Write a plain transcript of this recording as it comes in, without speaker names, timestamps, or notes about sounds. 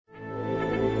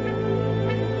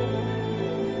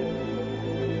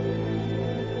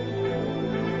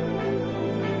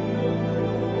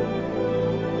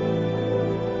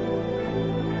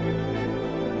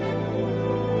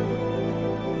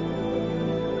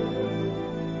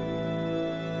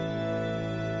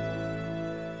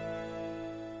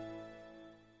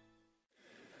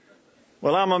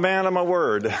Well, I'm a man of my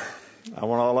word. I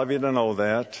want all of you to know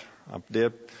that.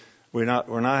 We're not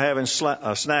having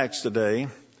snacks today,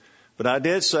 but I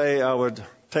did say I would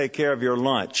take care of your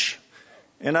lunch,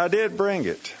 and I did bring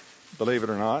it, believe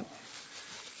it or not.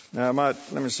 Now,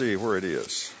 let me see where it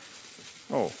is.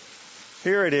 Oh,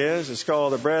 here it is. It's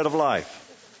called the bread of life.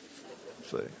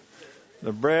 See,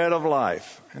 the bread of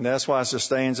life, and that's why it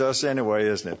sustains us anyway,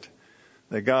 isn't it?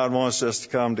 That God wants us to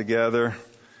come together,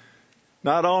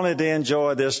 not only to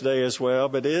enjoy this day as well,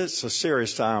 but it's a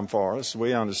serious time for us.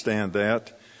 We understand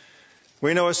that.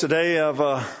 We know it's the day of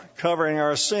covering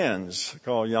our sins,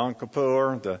 called Yom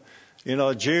Kippur.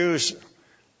 Jews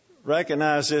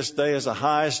recognize this day as the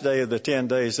highest day of the 10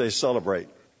 days they celebrate.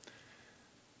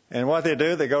 And what they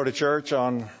do, they go to church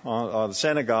on the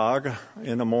synagogue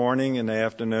in the morning, in the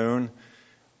afternoon,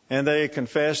 and they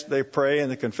pray,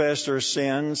 and they confess their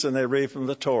sins, and they read from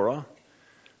the Torah.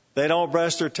 They don't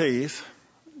brush their teeth.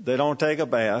 They don't take a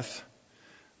bath.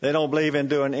 They don't believe in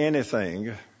doing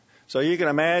anything. So you can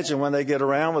imagine when they get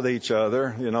around with each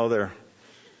other,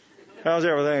 how's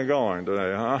everything going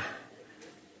today, huh?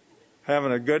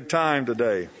 Having a good time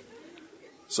today.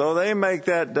 So they make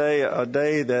that day a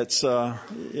day that's,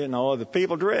 the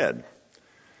people dread.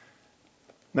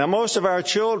 Now, most of our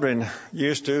children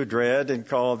used to dread and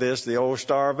call this the old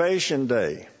starvation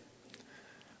day.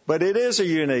 But it is a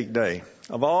unique day.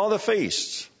 Of all the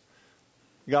feasts,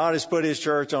 God has put His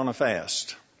church on a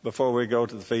fast before we go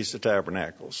to the Feast of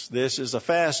Tabernacles. This is a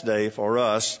fast day for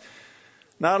us.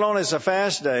 Not only is it a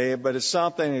fast day, but it's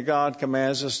something that God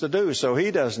commands us to do, so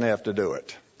He doesn't have to do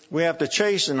it. We have to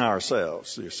chasten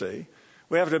ourselves, you see.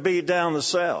 We have to beat down the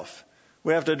self.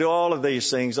 We have to do all of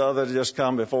these things other than just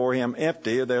come before Him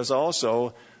empty. There's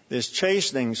also this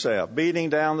chastening self, beating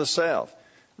down the self,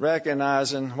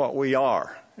 recognizing what we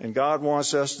are. And God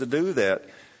wants us to do that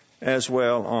as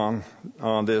well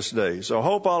on this day. So I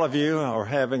hope all of you are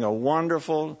having a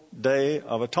wonderful day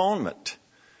of atonement.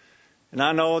 And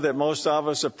I know that most of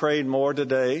us have prayed more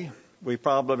today. We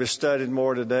probably studied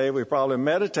more today. We probably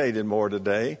meditated more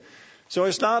today. So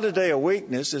it's not a day of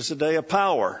weakness. It's a day of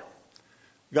power.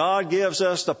 God gives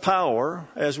us the power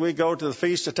as we go to the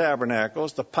Feast of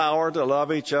Tabernacles, the power to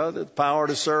love each other, the power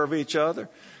to serve each other.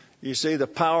 You see, the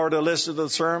power to listen to the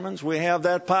sermons. We have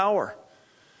that power.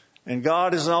 And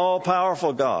God is an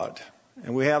all-powerful God.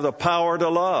 And we have the power to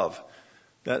love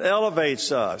that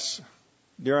elevates us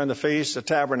during the Feast of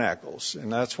Tabernacles.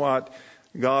 And that's what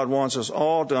God wants us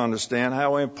all to understand,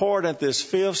 how important this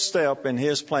fifth step in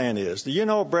His plan is. Do you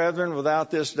know, brethren,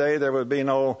 without this day, there would be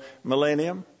no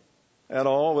millennium at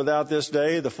all. Without this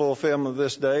day, the fulfillment of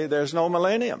this day, there's no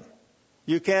millennium.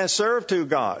 You can't serve two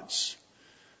gods,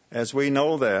 as we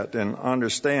know that and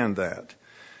understand that.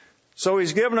 So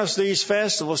He's given us these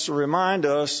festivals to remind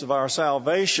us of our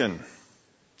salvation,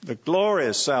 the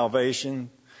glorious salvation,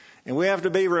 and we have to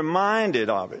be reminded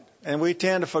of it, and we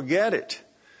tend to forget it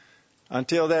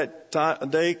until that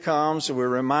day comes and we're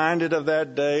reminded of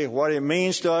that day, what it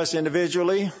means to us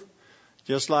individually,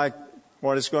 just like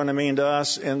what it's going to mean to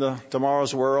us in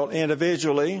tomorrow's world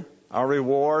individually, our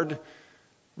reward,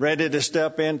 ready to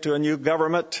step into a new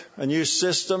government, a new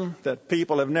system that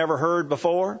people have never heard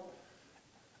before,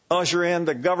 usher in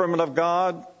the government of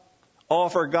God,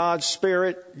 offer God's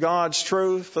Spirit, God's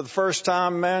truth for the first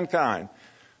time in mankind.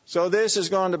 So this is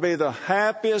going to be the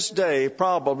happiest day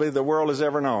probably the world has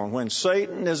ever known. When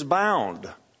Satan is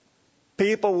bound,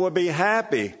 people will be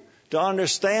happy to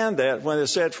understand that when they're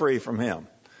set free from him,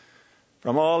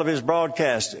 from all of his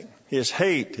broadcasting, his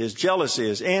hate, his jealousy,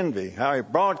 his envy, how he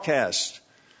broadcasts,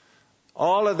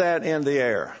 all of that in the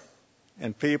air.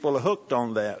 And people are hooked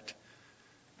on that.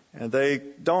 And they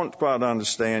don't quite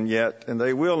understand yet, and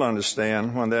they will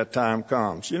understand when that time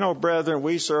comes. You know, brethren,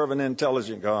 we serve an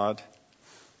intelligent God.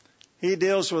 He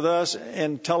deals with us in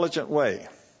an intelligent way.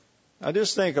 Now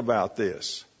just think about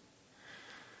this.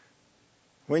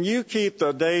 When you keep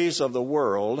the days of the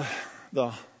world,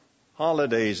 the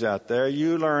holidays out there,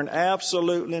 you learn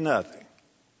absolutely nothing.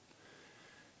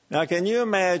 Now can you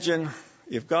imagine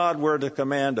if God were to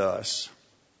command us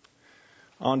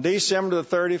on December the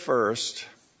 31st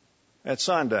at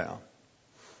sundown,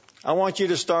 I want you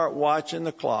to start watching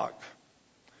the clock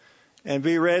and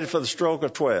be ready for the stroke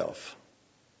of 12.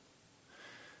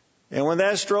 And when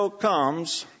that stroke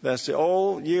comes, that's the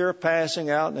old year passing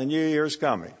out and the new year's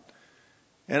coming.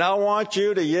 And I want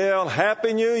you to yell,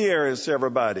 Happy New Year's,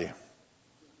 everybody.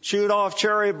 Shoot off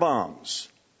cherry bombs,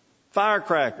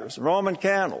 firecrackers, Roman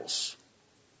candles.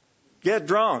 Get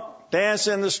drunk, dance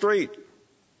in the street.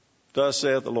 Thus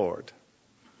saith the Lord.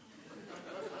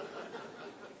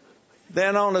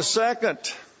 Then on the second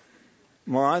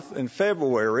month in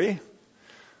February,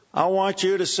 I want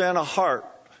you to send a heart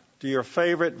to your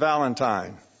favorite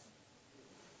Valentine.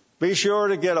 Be sure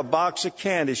to get a box of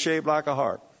candy shaped like a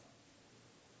heart.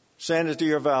 Send it to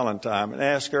your Valentine and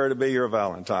ask her to be your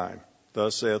Valentine.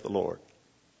 Thus saith the Lord.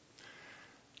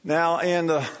 Now, in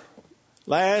the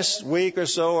last week or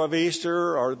so of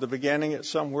Easter, or the beginning,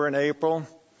 somewhere in April,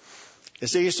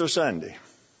 it's Easter Sunday.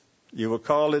 You will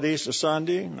call it Easter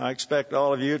Sunday. I expect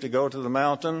all of you to go to the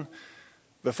mountain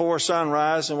before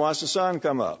sunrise and watch the sun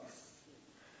come up.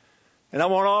 And I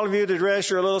want all of you to dress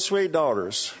your little sweet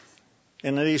daughters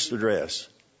in an Easter dress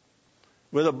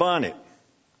with a bonnet.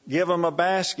 Give them a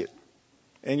basket.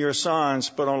 And your sons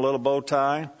put on a little bow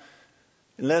tie.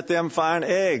 And let them find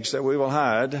eggs that we will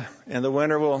hide. And the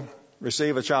winner will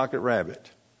receive a chocolate rabbit.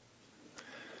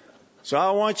 So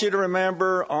I want you to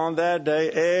remember on that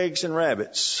day, eggs and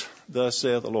rabbits. Thus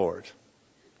saith the Lord.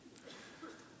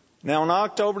 Now on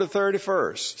October the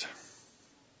 31st,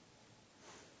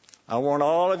 I want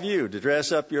all of you to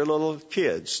dress up your little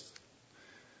kids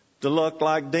to look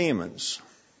like demons,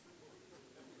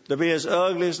 to be as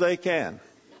ugly as they can.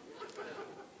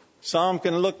 Some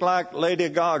can look like Lady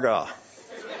Gaga.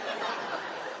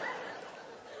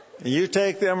 And you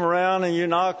take them around and you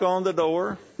knock on the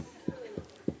door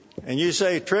and you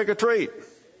say, trick or treat.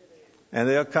 And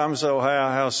they'll come, so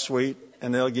how sweet,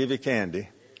 and they'll give you candy.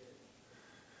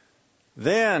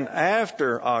 Then,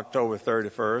 after October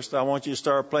 31st, I want you to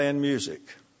start playing music.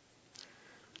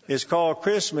 It's called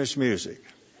Christmas music.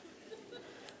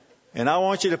 And I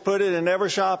want you to put it in every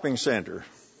shopping center,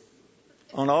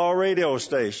 on all radio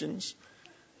stations.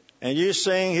 And you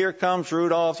sing, Here Comes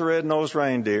Rudolph the Red-Nosed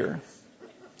Reindeer.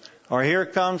 Or Here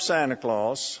Comes Santa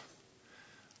Claus.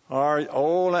 Or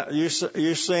you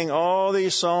sing all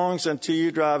these songs until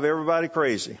you drive everybody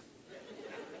crazy.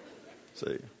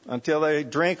 See, until they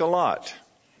drink a lot.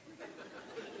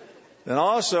 Then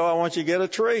also, I want you to get a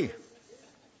tree.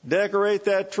 Decorate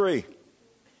that tree.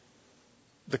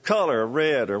 The color of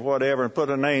red or whatever, and put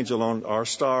an angel on or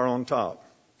star on top.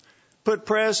 Put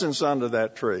presents under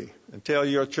that tree and tell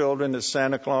your children that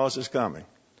Santa Claus is coming.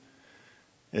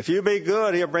 If you be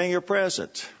good, he'll bring your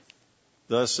present.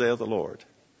 Thus saith the Lord.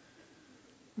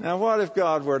 Now, what if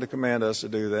God were to command us to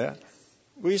do that?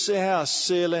 We see how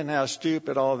silly and how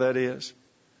stupid all that is.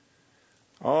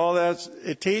 All that,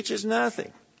 it teaches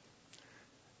nothing.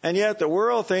 And yet the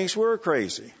world thinks we're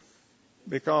crazy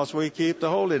because we keep the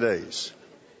holy days.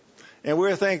 And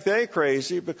we think they're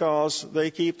crazy because they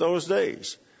keep those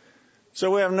days.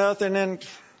 So we have nothing in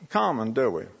common, do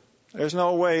we? There's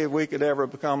no way we could ever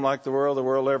become like the world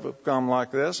ever become like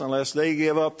this, unless they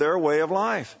give up their way of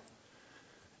life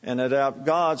and adopt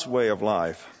God's way of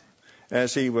life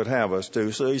as He would have us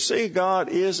to. So you see, God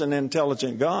is an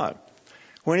intelligent God.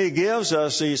 When He gives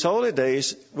us these holy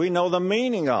days, we know the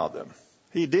meaning of them.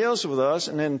 He deals with us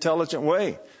in an intelligent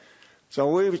way. So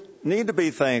we need to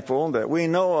be thankful that we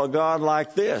know a God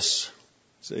like this.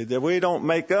 See, that we don't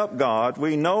make up God,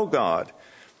 we know God.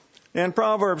 In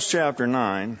Proverbs chapter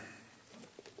 9,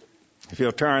 if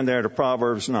you'll turn there to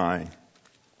Proverbs 9.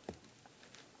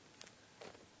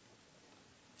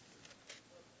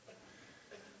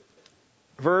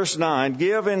 Verse 9,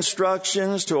 give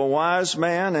instructions to a wise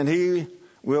man and he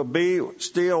will be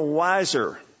still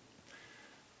wiser.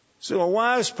 So a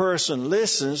wise person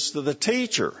listens to the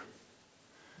teacher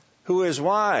who is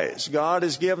wise. God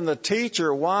has given the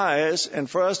teacher wise, and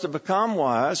for us to become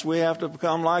wise, we have to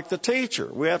become like the teacher.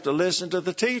 We have to listen to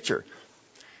the teacher.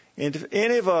 And if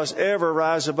any of us ever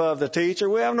rise above the teacher,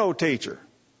 we have no teacher.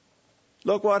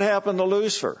 Look what happened to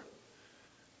Lucifer.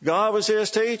 God was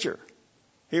his teacher.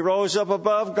 He rose up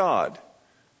above God.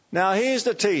 Now he's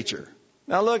the teacher.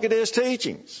 Now look at his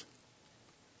teachings.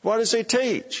 What does he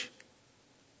teach?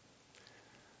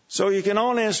 So you can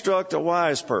only instruct a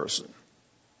wise person.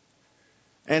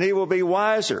 And he will be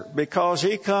wiser because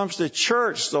he comes to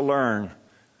church to learn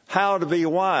how to be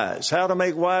wise, how to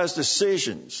make wise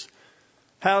decisions,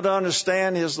 how to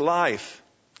understand his life,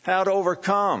 how to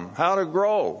overcome, how to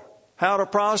grow, how to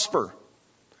prosper.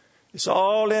 It's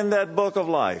all in that book of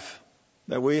life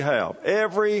that we have.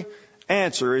 Every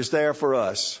answer is there for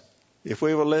us if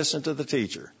we will listen to the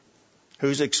teacher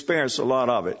who's experienced a lot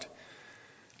of it.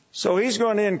 So he's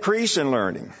going to increase in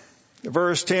learning.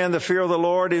 Verse 10, the fear of the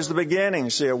Lord is the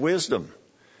beginning, see, of wisdom.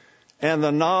 And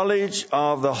the knowledge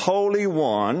of the Holy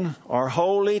One, or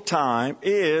holy time,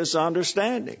 is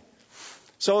understanding.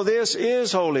 So this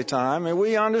is holy time, and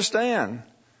we understand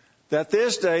that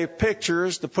this day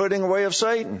pictures the putting away of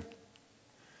Satan.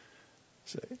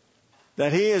 See?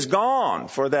 That he is gone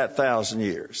for that 1,000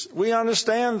 years. We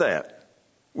understand that.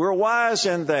 We're wise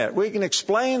in that. We can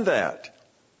explain that.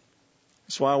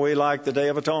 That's why we like the Day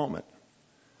of Atonement.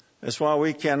 That's why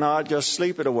we cannot just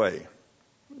sleep it away.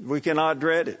 We cannot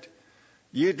dread it.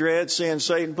 You dread seeing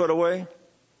Satan put away?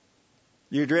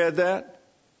 You dread that?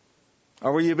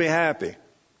 Or will you be happy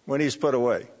when he's put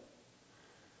away?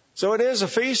 So it is a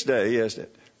feast day, isn't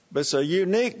it? But it's a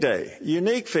unique day,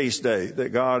 unique feast day that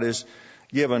God has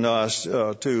given us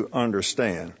to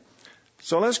understand.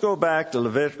 So let's go back to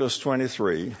Leviticus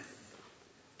 23.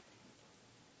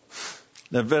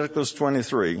 Leviticus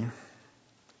 23.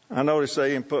 I noticed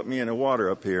they didn't put me in the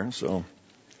water up here, so.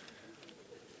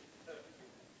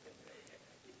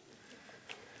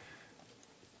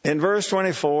 In verse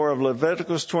 24 of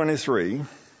Leviticus 23,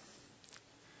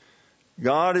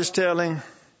 God is telling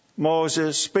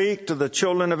Moses, speak to the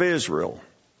children of Israel,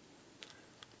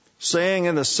 saying,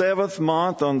 in the 7th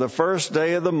month, on the first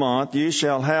day of the month, you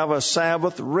shall have a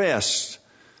Sabbath rest,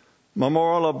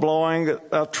 memorial of blowing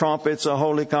of trumpets, a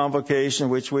holy convocation,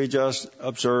 which we just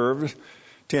observed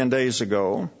 10 days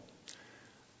ago.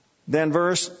 Then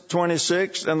verse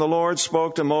 26, and the Lord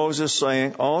spoke to Moses,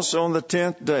 saying, also on the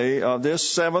 10th day of this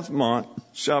 7th month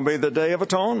shall be the day of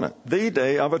atonement, the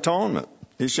day of atonement.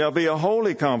 It shall be a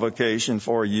holy convocation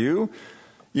for you.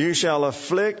 You shall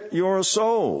afflict your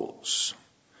souls.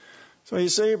 So you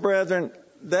see, brethren,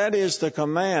 that is the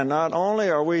command. Not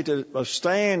only are we to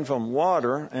abstain from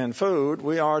water and food,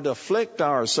 we are to afflict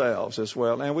ourselves as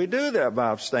well. And we do that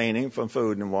by abstaining from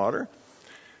food and water.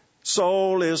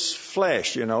 Soul is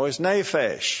flesh, it's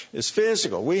nephesh, it's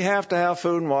physical. We have to have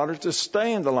food and water to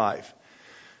sustain the life.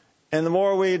 And the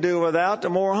more we do without, the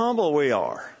more humble we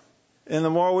are. And the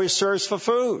more we search for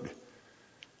food,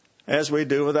 as we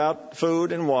do without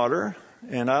food and water.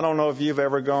 And I don't know if you've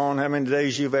ever gone, how many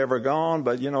days you've ever gone,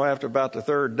 but after about the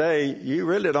 3rd day, you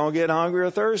really don't get hungry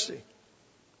or thirsty.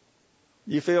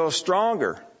 You feel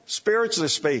stronger, spiritually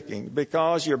speaking,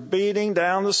 because you're beating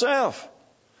down the self,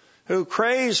 who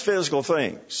craves physical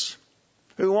things,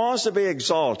 who wants to be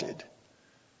exalted.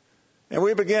 And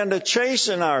we begin to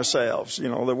chasten ourselves.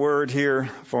 The word here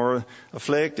for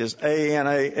afflict is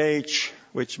A-N-A-H,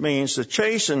 which means to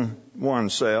chasten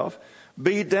oneself,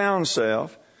 beat down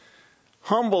self,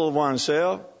 humble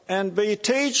oneself, and be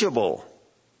teachable.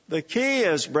 The key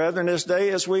is, brethren, this day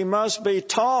is we must be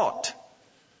taught.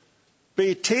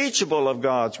 Be teachable of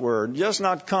God's word. Just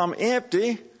not come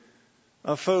empty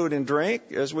of food and drink.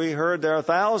 As we heard, there are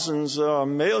thousands,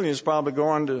 millions probably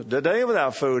going today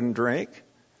without food and drink.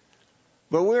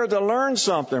 But we're to learn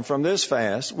something from this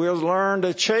fast. We'll learn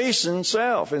to chasten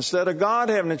self. Instead of God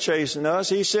having to chasten us,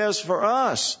 He says for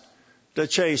us to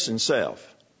chasten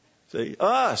self. See,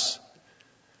 us.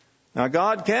 Now,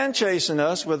 God can chasten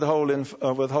us with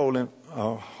withholding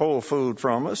whole food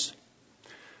from us.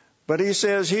 But He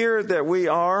says here that we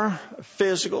are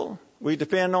physical. We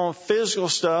depend on physical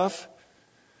stuff.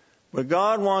 But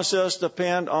God wants us to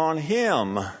depend on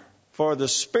Him for the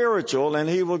spiritual, and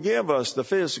He will give us the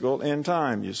physical in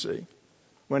time, you see,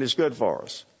 when it's good for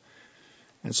us.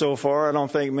 And so far, I don't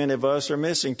think many of us are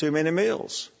missing too many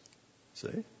meals,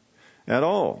 see, at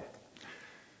all.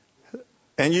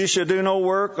 And you shall do no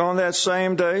work on that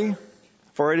same day,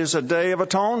 for it is a day of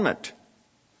atonement,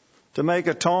 to make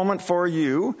atonement for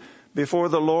you before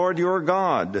the Lord your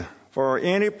God. For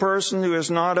any person who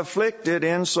is not afflicted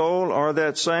in soul or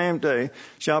that same day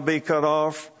shall be cut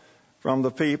off from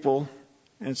the people.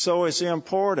 And so it's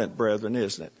important, brethren,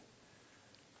 isn't it,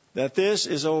 that this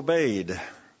is obeyed,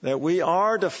 that we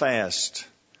are to fast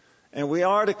and we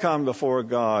are to come before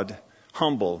God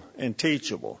humble and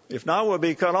teachable. If not, we'll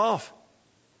be cut off.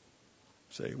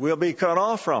 See, we'll be cut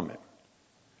off from it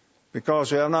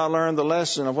because we have not learned the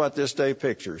lesson of what this day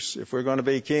pictures. If we're going to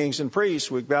be kings and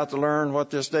priests, we've got to learn what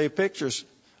this day pictures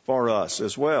for us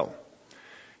as well.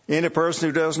 Any person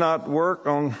who does work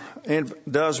on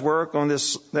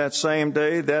that same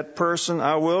day, that person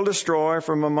I will destroy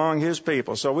from among his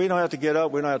people. So we don't have to get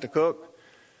up, we don't have to cook,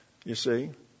 you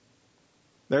see.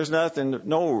 There's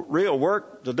no real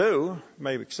work to do,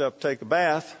 maybe except take a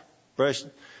bath, you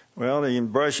can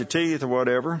brush your teeth or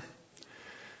whatever.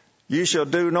 You shall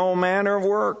do no manner of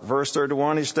work. Verse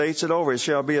 31, he states it over. It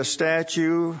shall be a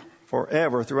statute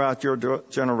forever throughout your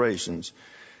generations.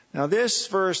 Now this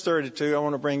verse 32, I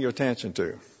want to bring your attention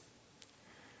to.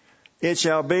 It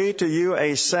shall be to you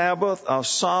a Sabbath of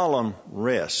solemn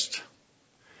rest.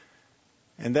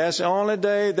 And that's the only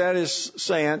day that is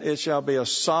saying it shall be a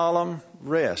solemn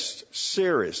rest.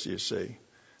 Serious, you see.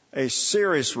 A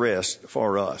serious rest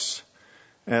for us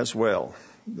as well.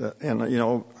 And,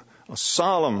 a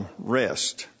solemn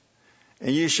rest.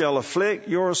 And you shall afflict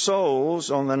your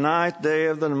souls on the 9th day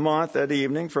of the month at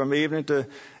evening. From evening to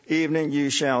evening you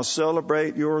shall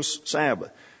celebrate your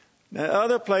Sabbath. Now,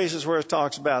 other places where it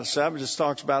talks about Sabbath, it just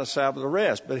talks about a Sabbath of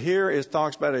rest. But here it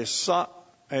talks about a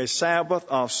Sabbath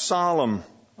of solemn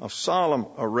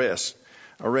arrest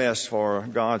for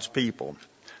God's people.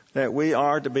 That we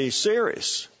are to be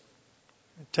serious.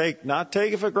 Not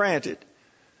take it for granted.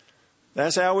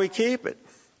 That's how we keep it.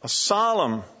 A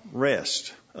solemn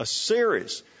rest. A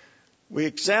serious. We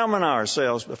examine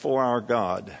ourselves before our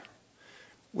God.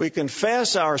 We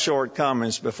confess our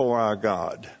shortcomings before our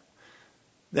God.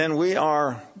 Then we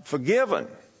are forgiven.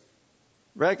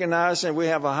 Recognizing we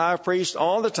have a high priest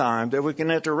all the time that we can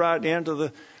enter right into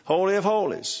the Holy of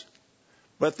Holies.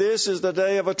 But this is the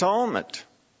Day of Atonement.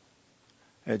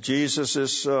 And Jesus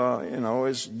is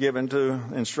given to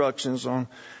instructions on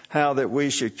how that we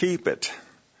should keep it.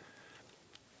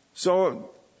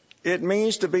 So it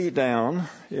means to be down.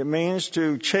 It means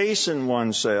to chasten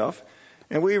oneself.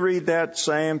 And we read that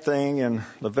same thing in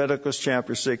Leviticus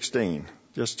chapter 16.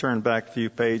 Just turn back a few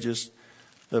pages.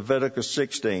 Leviticus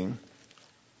 16.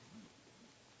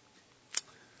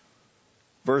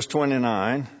 Verse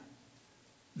 29.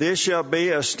 This shall be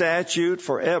a statute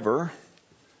forever.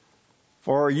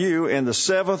 For you, in the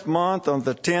 7th month, on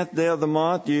the 10th day of the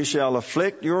month, you shall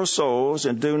afflict your souls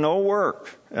and do no work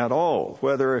at all,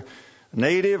 whether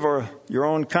native or your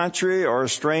own country or a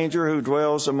stranger who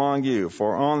dwells among you.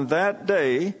 For on that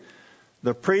day,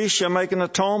 the priest shall make an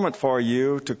atonement for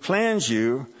you to cleanse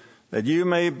you, that you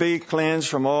may be cleansed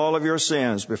from all of your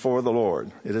sins before the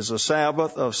Lord. It is a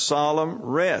Sabbath of solemn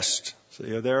rest.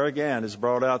 See, there again is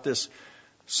brought out this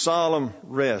solemn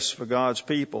rest for God's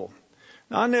people.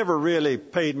 Now, I never really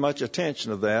paid much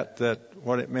attention to that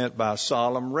what it meant by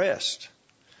solemn rest,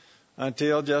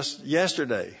 until just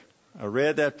yesterday. I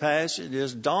read that passage. It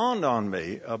just dawned on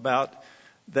me about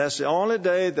that's the only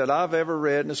day that I've ever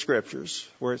read in the Scriptures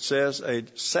where it says a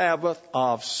Sabbath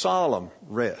of solemn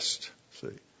rest. See,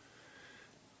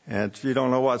 and if you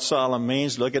don't know what solemn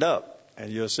means, look it up,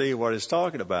 and you'll see what it's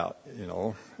talking about,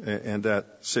 in that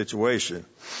situation.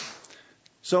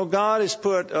 So God has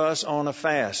put us on a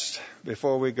fast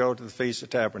before we go to the Feast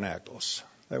of Tabernacles.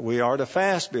 That we are to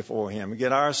fast before Him and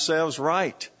get ourselves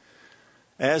right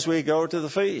as we go to the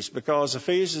feast, because the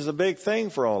feast is a big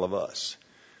thing for all of us.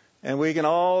 And we can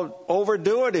all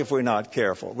overdo it if we're not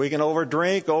careful. We can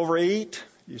overdrink, overeat,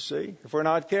 you see, if we're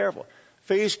not careful.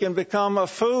 Feast can become a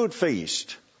food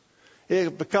feast. It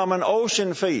can become an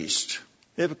ocean feast.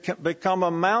 It can become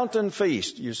a mountain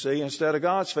feast, you see, instead of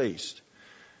God's feast.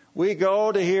 We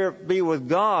go to be with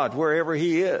God wherever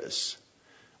He is.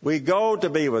 We go to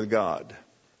be with God.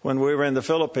 When we were in the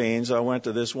Philippines, I went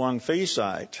to this one feast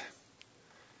site.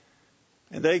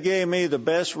 And they gave me the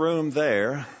best room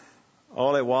there.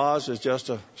 All it was just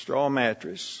a straw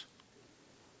mattress.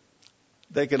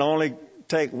 They could only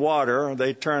take water.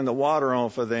 They turned the water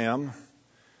on for them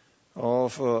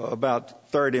for about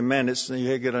 30 minutes. And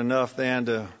you get enough then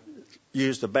to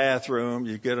use the bathroom.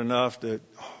 You get enough to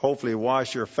hopefully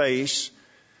wash your face.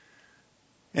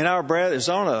 And our brethren is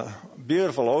on a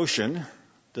beautiful ocean,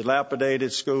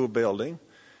 dilapidated school building.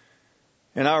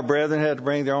 And our brethren had to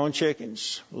bring their own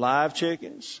chickens, live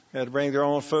chickens, had to bring their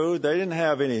own food. They didn't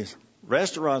have any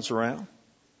restaurants around.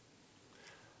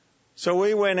 So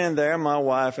we went in there, my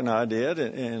wife and I did,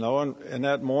 and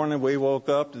that morning we woke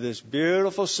up to this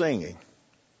beautiful singing.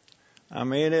 I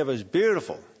mean, it was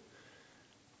beautiful.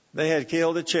 They had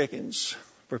killed the chickens,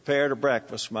 prepared a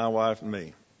breakfast for my wife and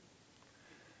me.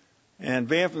 And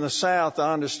being from the South,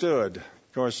 I understood.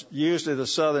 Of course, usually the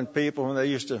Southern people, when they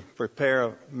used to prepare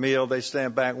a meal, they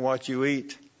stand back and watch you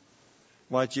eat,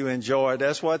 what you enjoy.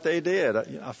 That's what they did.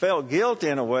 I felt guilty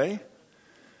in a way.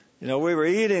 We were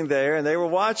eating there and they were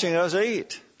watching us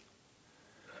eat.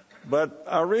 But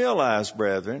I realized,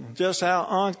 brethren, just how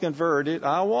unconverted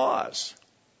I was,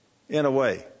 in a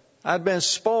way. I'd been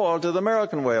spoiled to the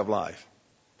American way of life.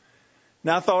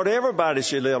 Now I thought everybody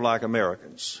should live like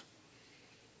Americans.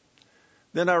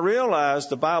 Then I realized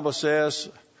the Bible says,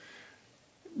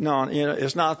 no,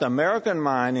 it's not the American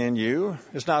mind in you.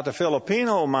 It's not the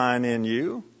Filipino mind in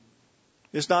you.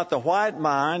 It's not the white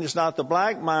mind. It's not the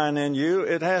black mind in you.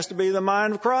 It has to be the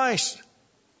mind of Christ.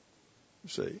 You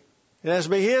see, it has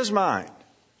to be His mind.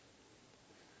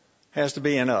 It has to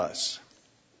be in us.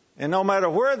 And no matter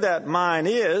where that mind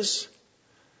is,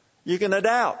 you can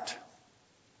adapt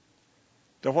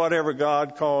to whatever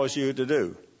God calls you to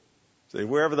do. See,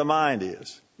 wherever the mind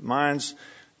is. Minds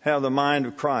have the mind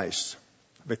of Christ.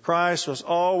 But Christ was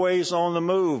always on the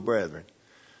move, brethren.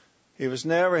 He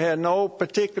had no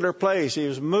particular place. He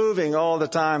was moving all the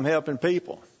time, helping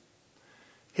people.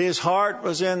 His heart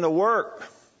was in the work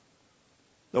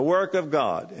of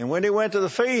God. And when He went to the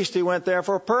feast, He went there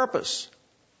for a purpose.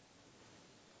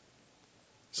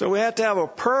 So we have to have a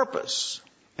purpose.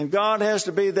 And God has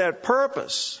to be that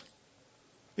purpose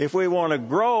if we want to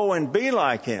grow and be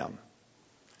like Him.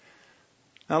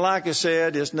 Now, like I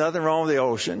said, there's nothing wrong with the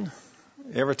ocean.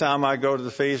 Every time I go to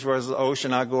the feast where there's the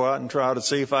ocean, I go out and try to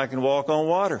see if I can walk on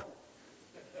water.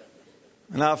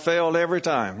 And I've failed every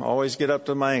time. Always get up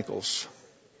to my ankles.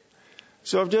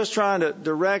 So I'm just trying to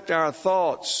direct our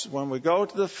thoughts. When we go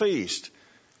to the feast,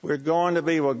 we're going to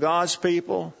be with God's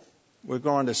people. We're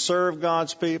going to serve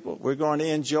God's people. We're going to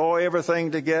enjoy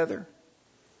everything together.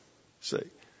 See,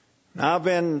 now I've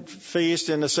been feast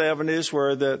in the 70s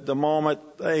where the moment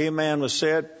amen was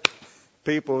said,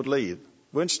 people would leave.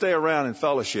 Wouldn't stay around in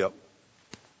fellowship.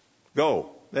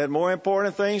 Go. They had more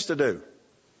important things to do.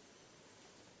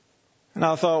 And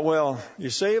I thought, well, you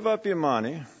save up your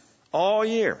money all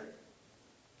year.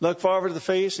 Look forward to the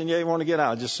feast, and you want to get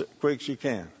out just as quick as you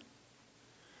can.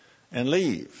 And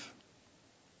leave.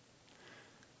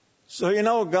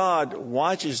 So, God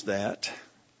watches that.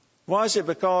 Why is it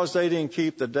because they didn't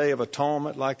keep the Day of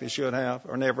Atonement like they should have,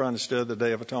 or never understood the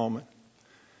Day of Atonement?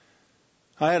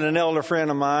 I had an elder friend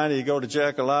of mine. He'd go to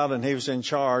Jekyll Island, and he was in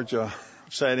charge of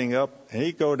setting up. And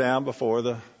he'd go down before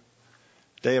the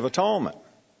Day of Atonement.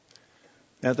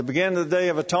 At the beginning of the Day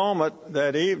of Atonement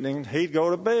that evening, he'd go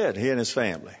to bed, he and his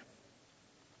family.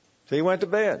 So he went to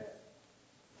bed.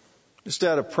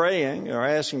 Instead of praying or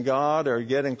asking God or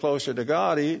getting closer to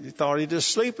God, he thought he'd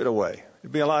just sleep it away.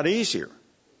 It'd be a lot easier.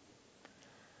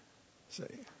 See,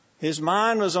 his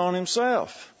mind was on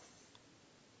himself,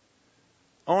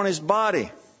 on his body,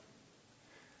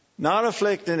 not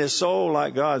afflicting his soul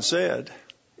like God said.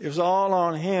 It was all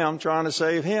on him, trying to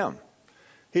save him.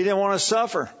 He didn't want to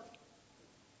suffer.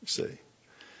 See,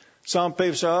 some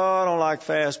people say, I don't like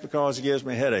fast because it gives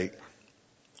me a headache.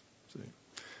 See,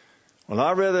 well,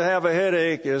 I'd rather have a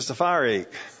headache as the fire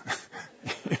ache.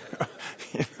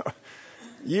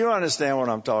 You understand what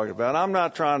I'm talking about. I'm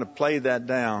not trying to play that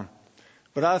down.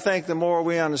 But I think the more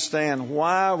we understand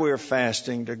why we're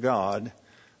fasting to God,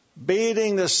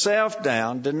 beating the self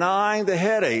down, denying the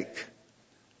headache,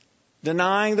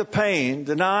 denying the pain,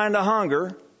 denying the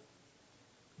hunger,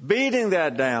 beating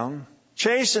that down,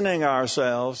 chastening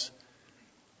ourselves,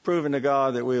 proving to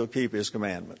God that we'll keep His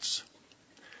commandments.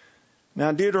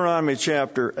 Now, Deuteronomy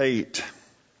chapter 8,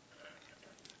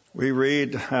 we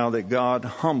read how that God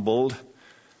humbled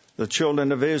the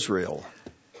children of Israel.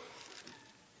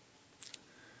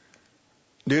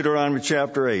 Deuteronomy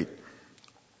chapter 8,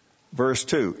 verse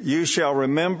 2. You shall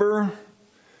remember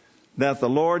that the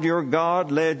Lord your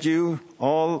God led you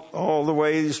all the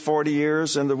way these 40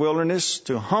 years in the wilderness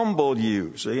to humble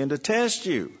you, see, and to test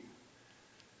you,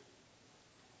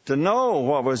 to know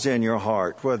what was in your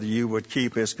heart, whether you would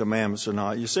keep His commandments or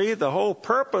not. You see, the whole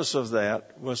purpose of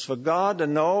that was for God to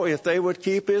know if they would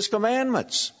keep His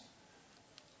commandments.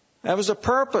 That was the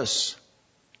purpose.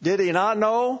 Did He not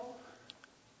know?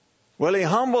 Well, He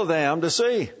humbled them to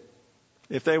see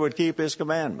if they would keep His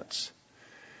commandments.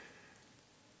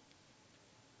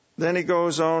 Then He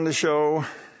goes on to show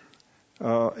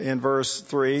in verse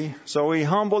 3, so He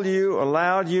humbled you,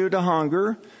 allowed you to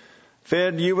hunger,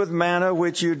 fed you with manna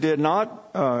which you did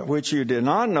not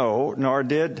know, nor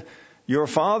did your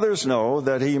fathers know,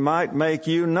 that He might make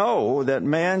you know that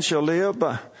man shall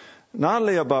not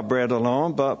live by bread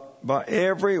alone, but by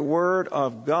every word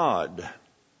of God.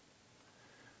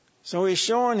 So He's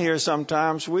showing here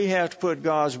sometimes we have to put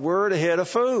God's word ahead of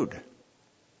food.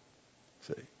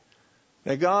 See,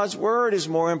 that God's word is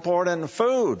more important than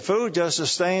food. Food just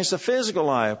sustains the physical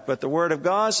life, but the word of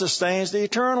God sustains the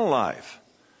eternal life,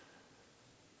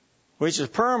 which is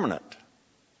permanent.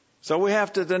 So we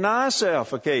have to deny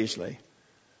self occasionally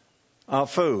of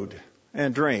food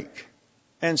and drink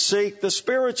and seek the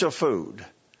spiritual food.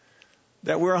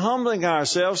 That we're humbling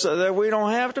ourselves so that we don't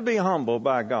have to be humbled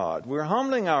by God. We're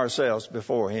humbling ourselves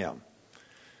before Him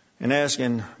and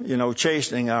asking,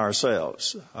 chastening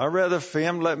ourselves. I'd rather for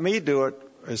Him let me do it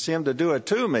as Him to do it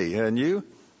to me. And you?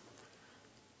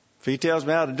 If He tells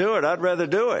me how to do it, I'd rather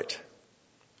do it.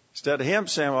 Instead of Him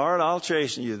saying, all right, I'll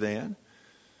chasten you then.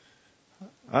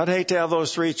 I'd hate to have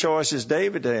those three choices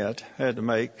David had to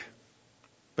make.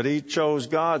 But he chose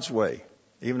God's way.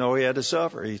 Even though he had to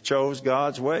suffer, he chose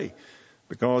God's way.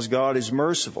 Because God is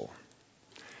merciful.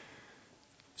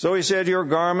 So He said, your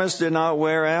garments did not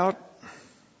wear out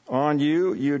on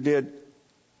you.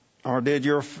 Did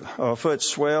your foot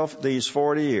swell these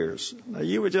 40 years? Now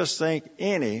you would just think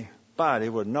anybody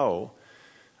would know.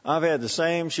 I've had the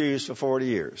same shoes for 40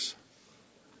 years.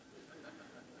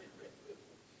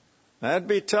 That'd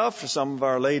be tough for some of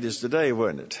our ladies today,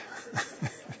 wouldn't it?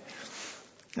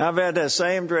 I've had that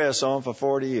same dress on for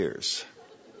 40 years.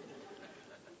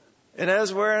 It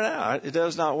has wearing out. It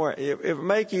does not wear. It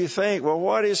make you think, well,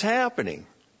 what is happening?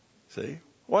 See?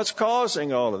 What's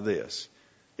causing all of this?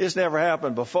 It's never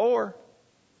happened before.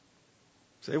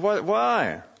 See,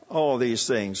 why all these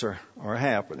things are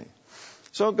happening?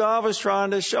 So God was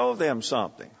trying to show them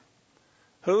something.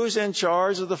 Who's in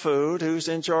charge of the food? Who's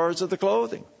in charge of the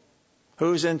clothing?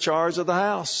 Who's in charge of the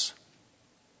house?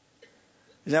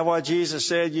 Is that why Jesus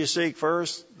said, you seek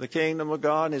first the kingdom of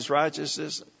God and his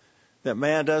righteousness? That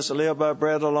man doesn't live by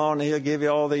bread alone, and he'll give you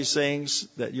all these things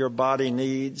that your body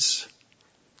needs,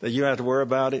 that you don't have to worry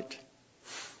about it.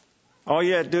 All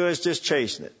you have to do is just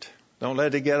chasten it. Don't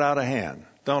let it get out of hand.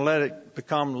 Don't let it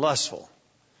become lustful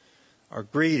or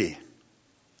greedy.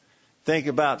 Think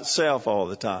about self all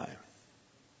the time.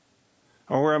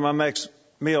 Or where my next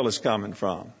meal is coming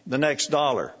from. The next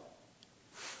dollar.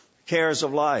 Cares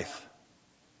of life.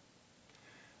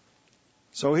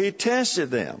 So he tested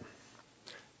them.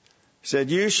 He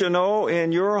said, you shall know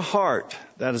in your heart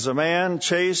that as a man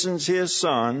chastens his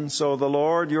son, so the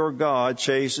Lord your God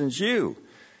chastens you.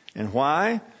 And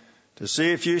why? To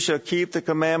see if you shall keep the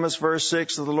commandments, verse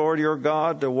 6, of the Lord your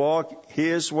God, to walk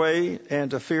his way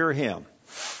and to fear him.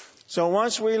 So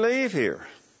once we leave here,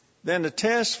 then the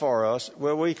test for us,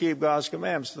 will we keep God's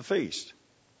commandments, the feast?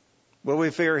 Will we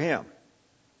fear him?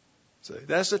 See,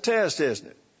 that's the test, isn't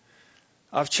it?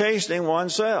 Of chastening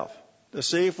oneself, to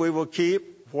see if we will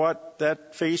keep what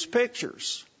that feast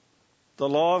pictures. The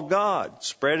law of God,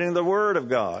 spreading the word of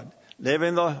God,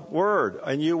 living the word,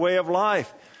 a new way of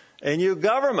life, a new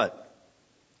government,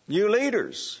 new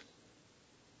leaders.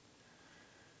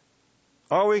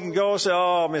 Or we can go and say,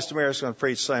 oh, Mr. Mayor's going to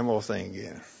preach the same old thing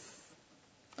again.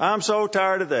 I'm so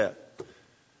tired of that.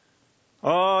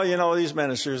 Oh, these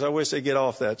ministers, I wish they'd get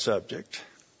off that subject.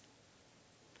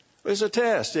 It's a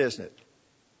test, isn't it?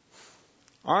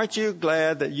 Aren't you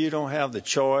glad that you don't have the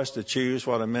choice to choose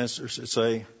what a minister should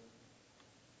say?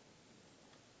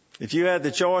 If you had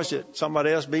the choice,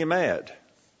 somebody else would be mad.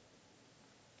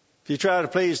 If you try to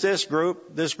please this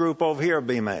group over here will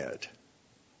be mad.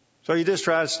 So you just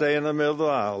try to stay in the middle of the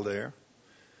aisle there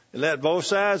and let both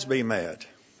sides be mad.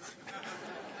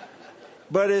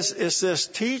 But it's this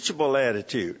teachable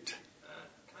attitude.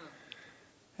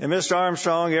 And Mr.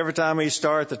 Armstrong, every time he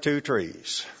started the two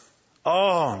trees,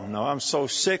 oh, no, I'm so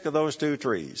sick of those two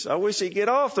trees. I wish he'd get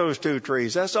off those two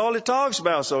trees. That's all he talks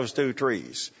about, those two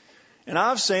trees. And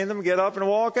I've seen them get up and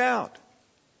walk out.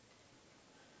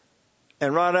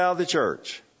 And right out of the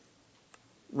church.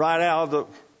 Right out of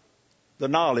the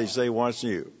knowledge they once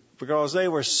knew. Because they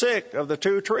were sick of the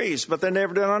two trees, but they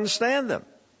never did understand them.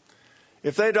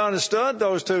 If they'd understood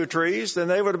those two trees, then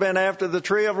they would have been after the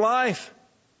tree of life.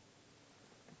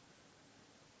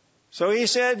 So he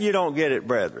said, you don't get it,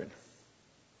 brethren.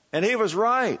 And he was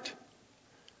right.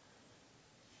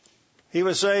 He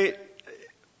would say,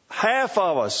 half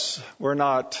of us were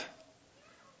not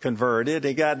converted.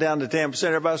 He got down to 10%.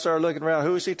 Everybody started looking around.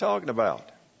 Who is he talking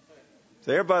about?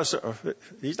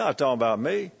 He's not talking about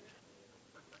me.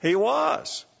 He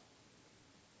was.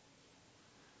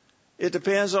 It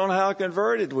depends on how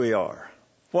converted we are.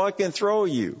 What can throw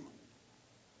you?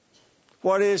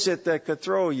 What is it that could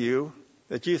throw you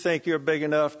that you think you're big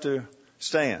enough to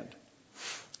stand?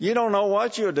 You don't know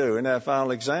what you'll do in that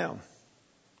final exam.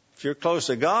 If you're close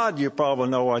to God, you probably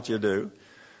know what you'll do.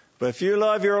 But if you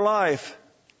love your life,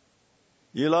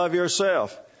 you love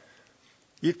yourself,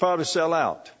 you'd probably sell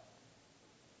out.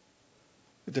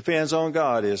 It depends on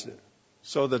God, isn't it?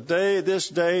 So this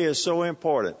day is so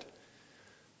important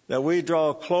that we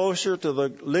draw closer to the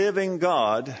living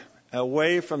God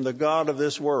away from the God of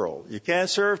this world. You can't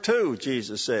serve two,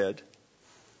 Jesus said.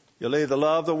 You'll either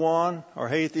love the one or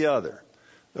hate the other.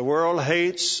 The world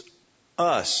hates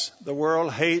us. The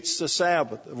world hates the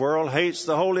Sabbath. The world hates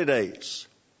the holy days.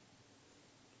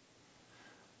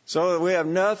 So that we have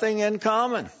nothing in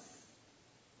common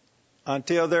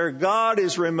until their God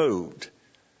is removed,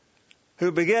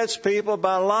 who begets people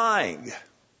by lying.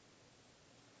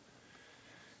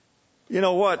 You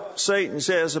know what Satan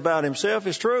says about himself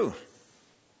is true.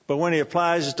 But when he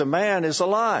applies it to man, it's a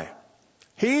lie.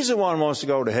 He's the one who wants to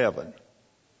go to heaven.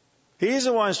 He's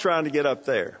the one who's trying to get up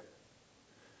there.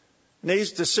 And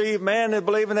he's deceived man into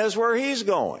believing that's where he's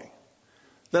going.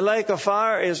 The lake of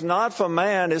fire is not for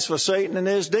man, it's for Satan and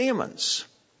his demons.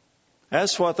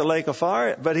 That's what the lake of fire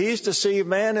is. But he's deceived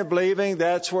man into believing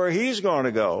that's where he's going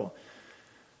to go.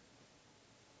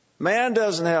 Man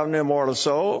doesn't have an immortal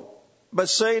soul, but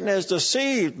Satan has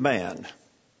deceived man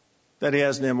that he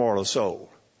has an immortal soul.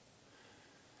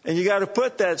 And you got to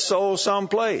put that soul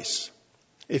someplace.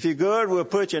 If you're good, we'll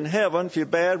put you in heaven. If you're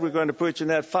bad, we're going to put you in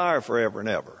that fire forever and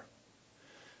ever.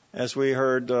 as we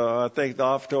heard, I think, the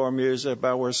offertory music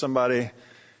about where somebody,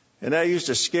 and that used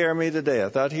to scare me to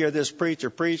death. I'd hear this preacher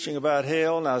preaching about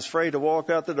hell, and I was afraid to walk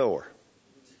out the door.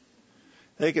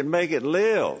 They could make it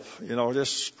live,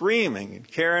 just screaming and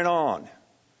carrying on.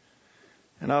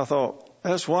 And I thought,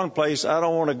 that's one place I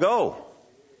don't want to go.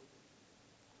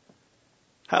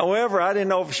 However, I didn't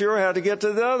know for sure how to get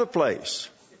to the other place.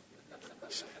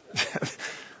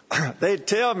 They'd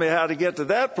tell me how to get to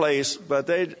that place, but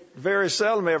they very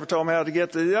seldom ever told me how to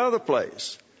get to the other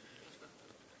place.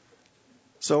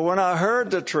 So when I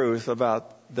heard the truth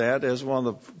about that, as one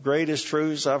of the greatest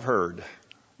truths I've heard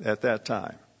at that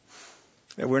time,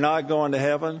 that we're not going to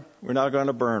heaven, we're not going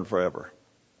to burn forever.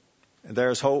 And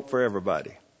there's hope for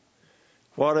everybody.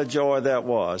 What a joy that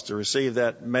was to receive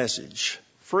that message.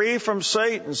 Free from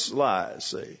Satan's lies,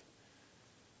 see.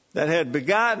 That had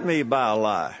begotten me by a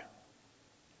lie.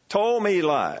 Told me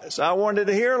lies. I wanted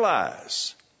to hear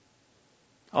lies.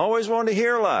 Always wanted to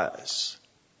hear lies.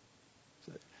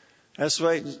 That's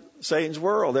Satan's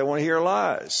world. They want to hear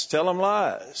lies. Tell them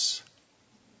lies.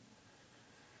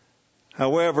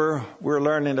 However, we're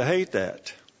learning to hate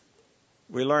that.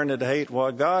 We're learning to hate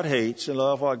what God hates and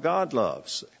love what God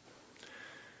loves.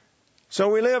 So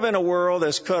we live in a world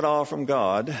that's cut off from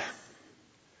God.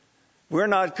 We're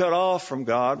not cut off from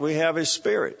God. We have His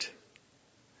Spirit.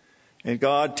 And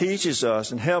God teaches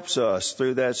us and helps us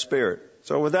through that Spirit.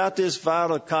 So without this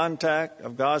vital contact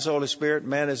of God's Holy Spirit,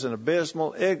 man is in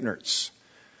abysmal ignorance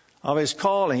of his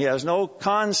calling. He has no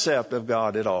concept of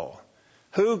God at all.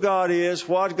 Who God is,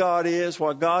 what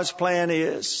God's plan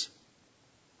is.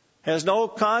 Has no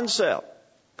concept.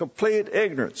 Complete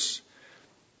ignorance.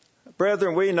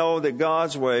 Brethren, we know that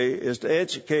God's way is to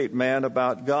educate man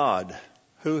about God,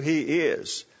 who He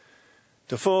is,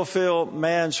 to fulfill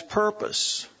man's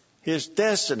purpose, his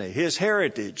destiny, his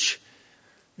heritage.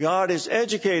 God is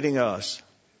educating us,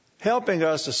 helping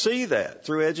us to see that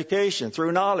through education,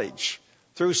 through knowledge,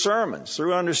 through sermons,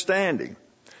 through understanding.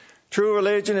 True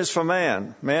religion is for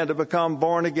man to become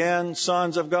born again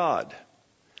sons of God.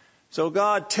 So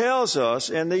God tells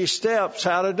us in these steps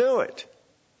how to do it.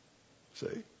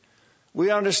 See?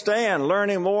 We understand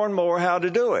learning more and more how to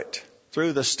do it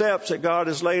through the steps that God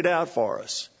has laid out for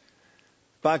us.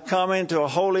 By coming to a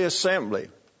holy assembly,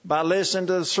 by listening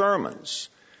to the sermons,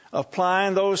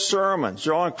 applying those sermons,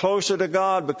 drawing closer to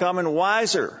God, becoming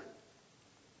wiser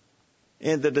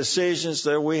in the decisions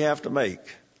that we have to make.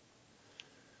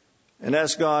 And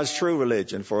that's God's true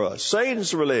religion for us.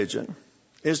 Satan's religion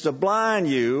is to blind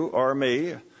you or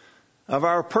me of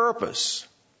our purpose,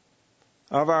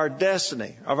 of our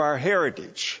destiny, of our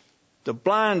heritage, to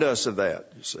blind us of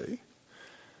that, you see.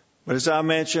 But as I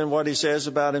mentioned, what he says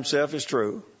about himself is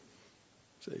true.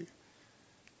 See.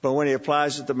 But when he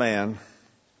applies it to man,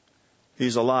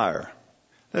 he's a liar.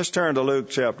 Let's turn to Luke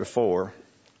chapter 4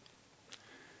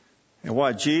 and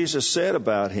what Jesus said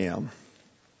about him.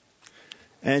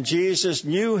 And Jesus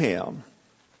knew him,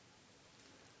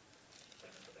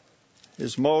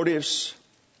 his motives.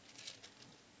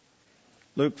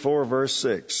 Luke 4 verse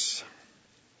 6.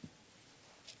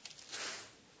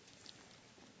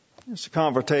 It's a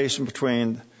confrontation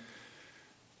between,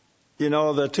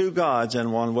 the two gods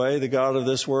in one way, the God of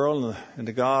this world and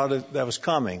the God that was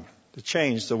coming to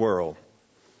change the world.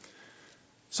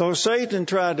 So Satan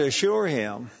tried to assure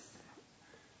him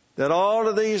that all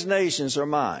of these nations are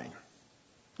mine.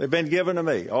 They've been given to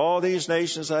me. All these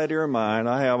nations that are mine.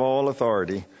 I have all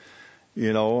authority,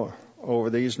 over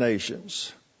these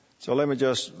nations. So let me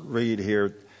just read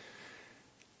here.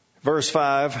 Verse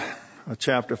 5 of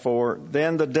chapter 4.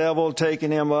 Then the devil,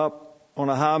 taking him up on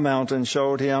a high mountain,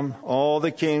 showed him all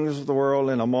the kingdoms of the world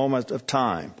in a moment of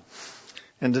time.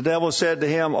 And the devil said to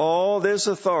him, all this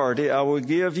authority I will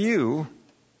give you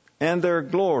and their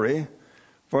glory,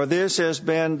 for this has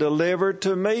been delivered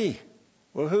to me.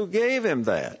 Well, who gave him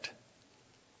that?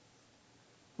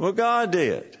 Well, God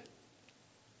did.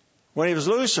 When he was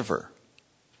Lucifer.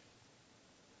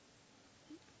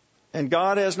 And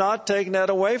God has not taken that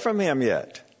away from him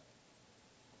yet.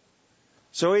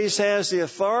 So he has the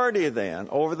authority then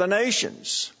over the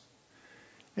nations.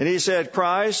 And he said,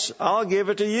 Christ, I'll give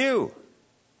it to you.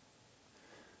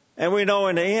 And we know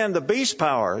in the end, the beast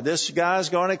power, this guy's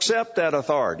going to accept that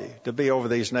authority to be over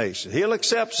these nations. He'll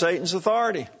accept Satan's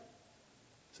authority.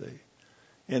 See,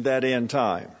 in that end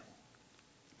time.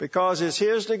 Because it's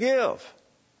his to give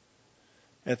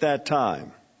at that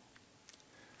time.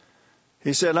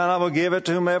 He said, and I will give it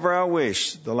to whomever I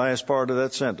wish, the last part of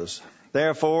that sentence.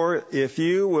 Therefore, if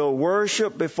you will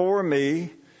worship before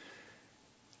me,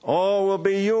 all will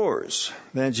be yours.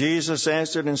 Then Jesus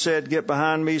answered and said, get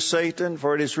behind me, Satan,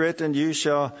 for it is written, you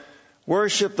shall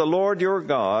Worship the Lord your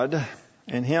God,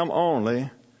 and him only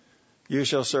you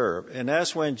shall serve. And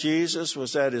that's when Jesus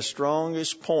was at his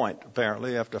strongest point,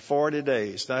 apparently, after 40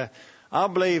 days. I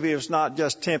believe he was not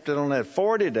just tempted on that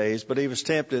 40 days, but he was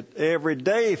tempted every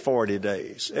day 40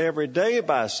 days, every day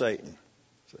by Satan.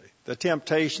 See, the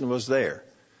temptation was there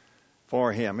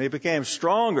for him. He became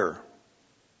stronger.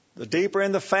 The deeper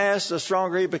in the fast, the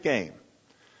stronger he became.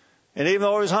 And even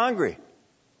though he was hungry.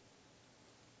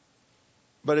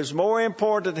 But it's more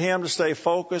important to him to stay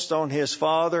focused on his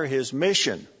Father, his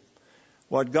mission,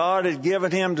 what God had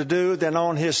given him to do, than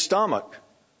on his stomach.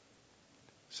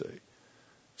 See?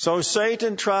 So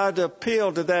Satan tried to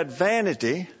appeal to that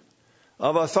vanity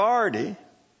of authority,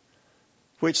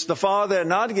 which the Father had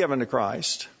not given to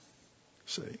Christ.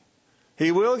 See?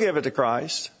 He will give it to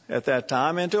Christ at that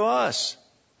time and to us.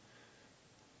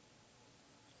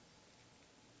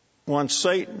 Once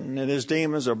Satan and his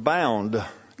demons are bound,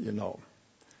 you know.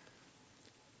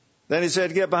 Then he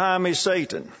said, get behind me,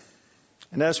 Satan.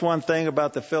 And that's one thing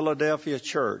about the Philadelphia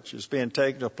church, is being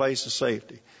taken to a place of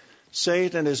safety.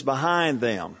 Satan is behind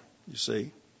them, you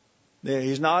see.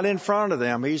 He's not in front of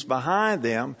them. He's behind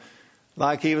them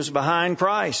like he was behind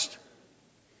Christ.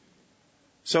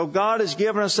 So God has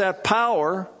given us that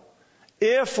power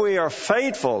if we are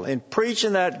faithful in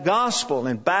preaching that gospel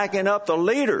and backing up the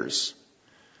leaders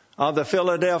of the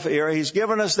Philadelphia area. He's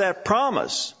given us that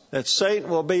promise that Satan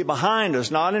will be behind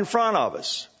us, not in front of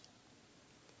us.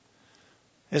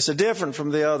 It's different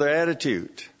from the other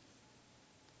attitude.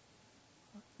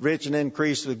 Rich and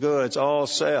increase the goods, all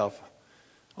self,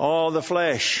 all the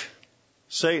flesh.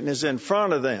 Satan is in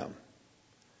front of them.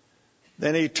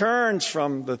 Then he turns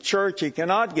from the church he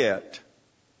cannot get,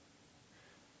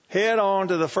 head on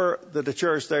to the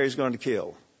church there he's going to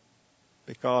kill,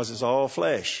 because it's all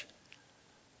flesh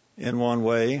in one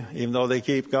way, even though they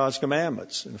keep God's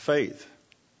commandments and faith.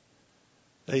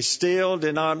 They still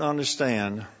did not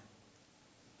understand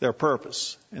their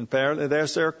purpose. And apparently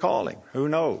that's their calling. Who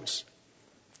knows?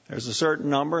 There's a certain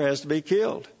number has to be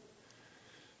killed,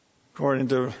 according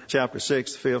to chapter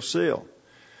 6, the 5th seal.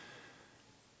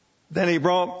 Then he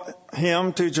brought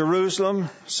him to Jerusalem,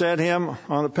 set him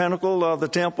on the pinnacle of the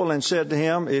temple, and said to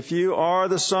him, if you are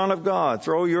the Son of God,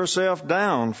 throw yourself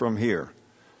down from here.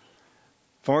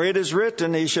 For it is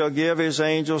written, he shall give his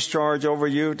angels charge over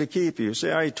you to keep you. See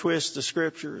how he twists the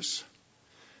scriptures,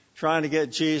 trying to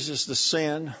get Jesus to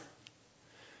sin,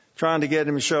 trying to get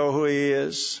him to show who he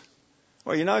is.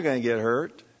 Well, you're not going to get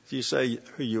hurt if you say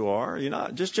who you are. You're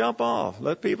not. Just jump off.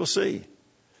 Let people see.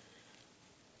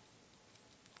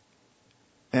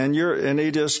 And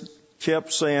he just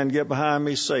kept saying, get behind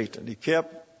me, Satan. He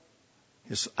kept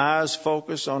his eyes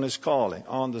focused on his calling,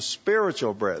 on the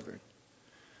spiritual brethren.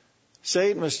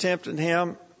 Satan was tempting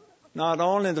him not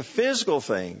only the physical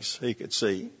things he could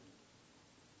see,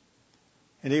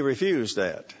 and he refused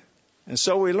that. And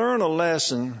so we learn a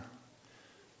lesson,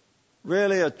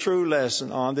 really a true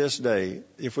lesson on this day.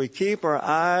 If we keep our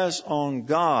eyes on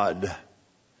God,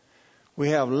 we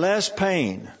have less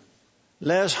pain,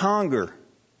 less hunger.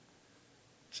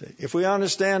 See, if we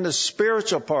understand the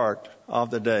spiritual part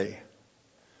of the day,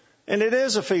 and it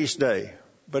is a feast day,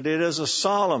 but it is a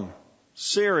solemn,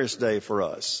 serious day for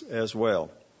us as well.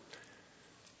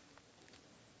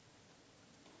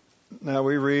 Now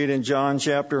we read in John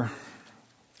chapter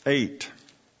 8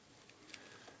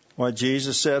 what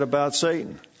Jesus said about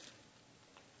Satan.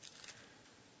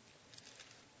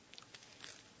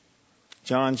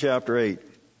 John chapter 8.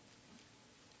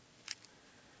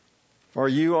 For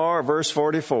you are, verse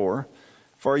 44,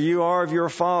 for you are of your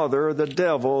father, the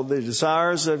devil, the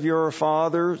desires of your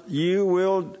father you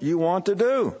want to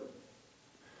do.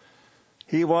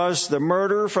 He was the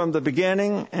murderer from the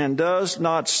beginning and does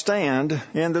not stand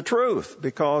in the truth,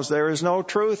 because there is no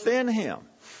truth in him.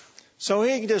 So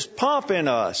he can just pump in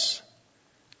us,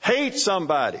 hate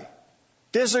somebody,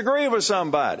 disagree with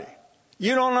somebody.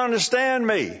 You don't understand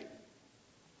me.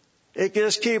 It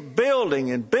just keep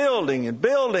building and building and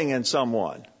building in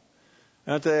someone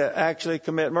until they actually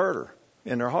commit murder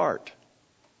in their heart.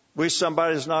 Wish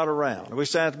somebody's not around.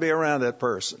 Wish I had to be around that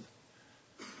person.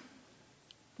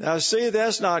 Now see,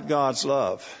 that's not God's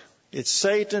love. It's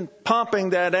Satan pumping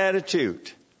that attitude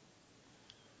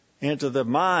into the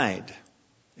mind.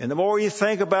 And the more you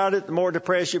think about it, the more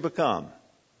depressed you become.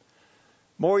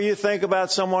 The more you think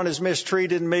about someone has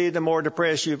mistreated me, the more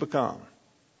depressed you become.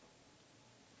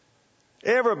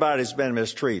 Everybody's been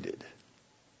mistreated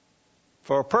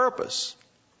for a purpose,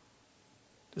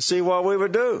 to see what we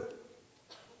would do.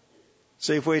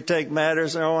 See if we take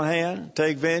matters in our own hand,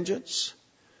 take vengeance,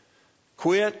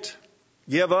 quit,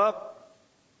 give up.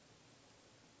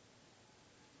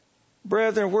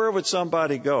 Brethren, where would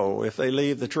somebody go if they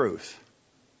leave the truth?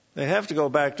 They have to go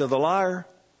back to the liar.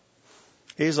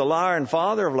 He's a liar and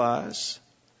father of lies.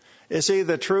 It's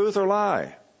either truth or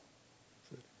lie.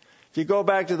 If you go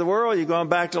back to the world, you're going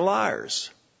back to liars.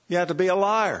 You have to be a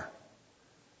liar.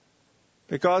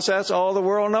 Because that's all the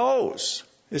world knows.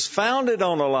 It's founded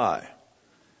on a lie.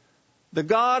 The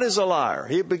God is a liar.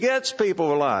 He begets people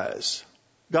with lies.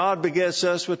 God begets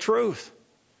us with truth.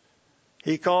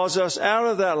 He calls us out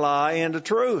of that lie into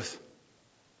truth,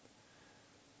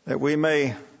 that we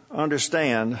may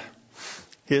understand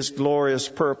His glorious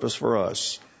purpose for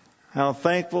us. How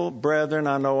thankful, brethren,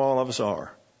 I know all of us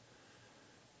are.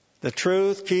 The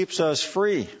truth keeps us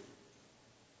free.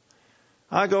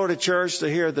 I go to church to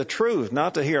hear the truth,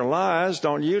 not to hear lies.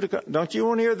 Don't you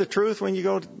want to hear the truth when you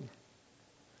go?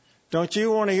 Don't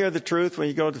you want to hear the truth when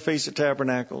you go to the Feast of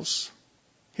Tabernacles?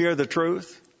 Hear the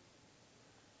truth?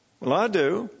 Well, I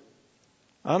do.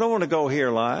 I don't want to go hear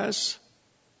lies.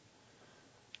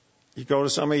 You go to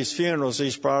some of these funerals,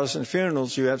 these Protestant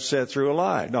funerals, you have to sit through a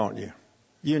lie, don't you?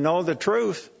 You know the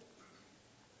truth.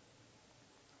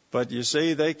 But you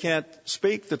see, they can't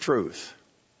speak the truth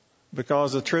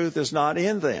because the truth is not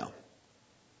in them.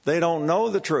 They don't know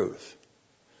the truth.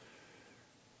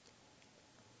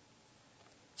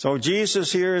 So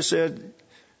Jesus here said,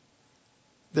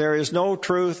 there is no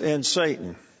truth in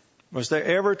Satan. Was there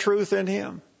ever truth in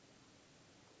him?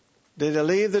 Did he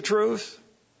leave the truth?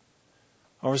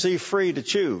 Or was he free to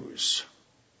choose?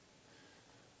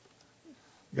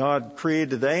 God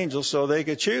created the angels so they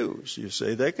could choose, you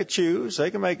see. They could choose.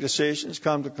 They can make decisions,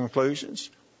 come to conclusions.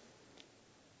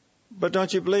 But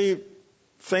don't you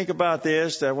think about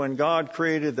this, that when God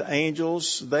created the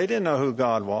angels, they didn't know who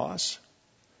God was.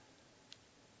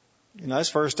 That's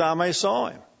the first time they saw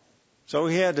Him. So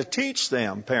He had to teach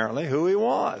them, apparently, who He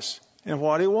was and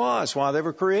what He was, why they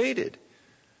were created.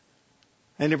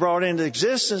 And He brought into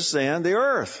existence then the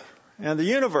earth and the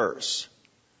universe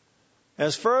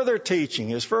as further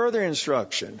teaching, as further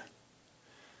instruction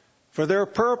for their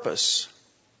purpose,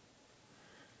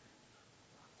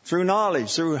 through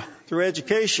knowledge, through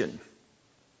education.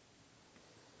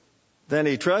 Then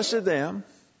He trusted them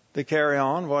to carry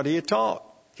on what He had taught,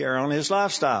 carry on His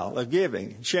lifestyle of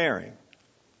giving, sharing,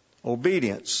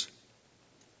 obedience.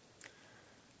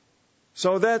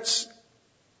 So that's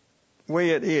the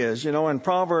way it is. In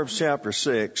Proverbs chapter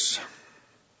 6,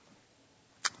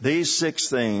 these 6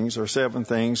 things or 7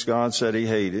 things God said He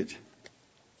hated.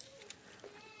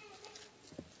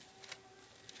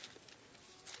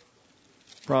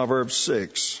 Proverbs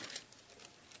 6,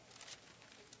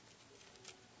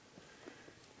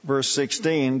 verse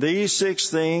 16. These 6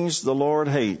 things the Lord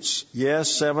hates. Yes,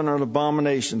 7 are an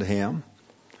abomination to Him.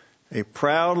 A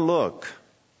proud look,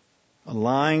 a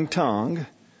lying tongue,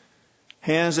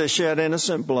 hands that shed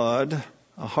innocent blood,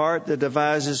 a heart that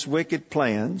devises wicked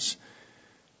plans,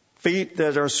 feet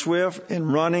that are swift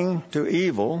in running to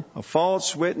evil, a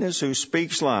false witness who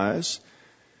speaks lies,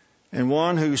 and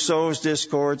one who sows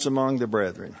discords among the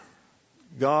brethren.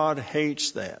 God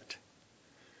hates that.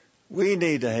 We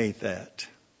need to hate that.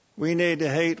 We need to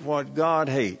hate what God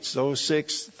hates. Those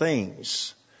 6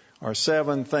 things are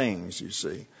 7 things, you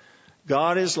see.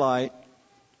 God is light.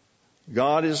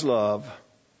 God is love.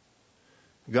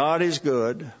 God is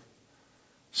good.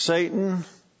 Satan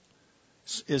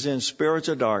is in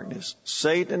spiritual darkness.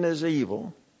 Satan is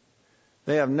evil.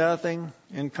 They have nothing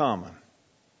in common.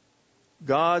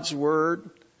 God's Word,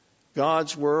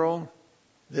 God's world,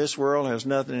 this world has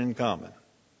nothing in common.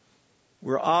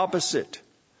 We're opposite.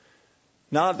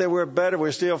 Not that we're better,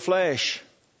 we're still flesh.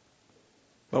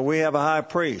 But we have a high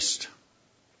priest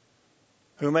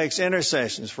who makes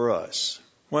intercessions for us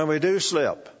when we do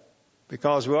slip,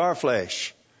 because we are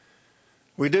flesh.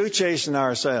 We do chasten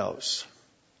ourselves.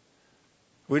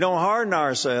 We don't harden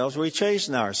ourselves, we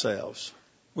chasten ourselves.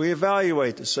 We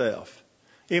evaluate the self.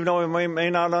 Even though we may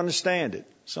not understand it.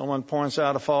 Someone points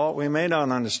out a fault, we may not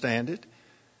understand it.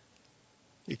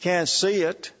 You can't see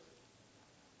it.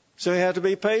 So you have to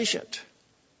be patient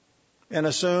and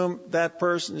assume that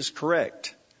person is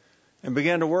correct and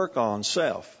begin to work on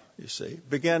self, you see.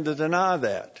 Begin to deny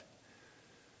that.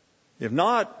 If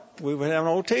not, we would have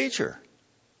no teacher.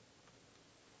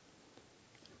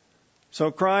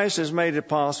 So Christ has made it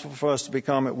possible for us to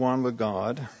become at one with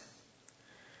God.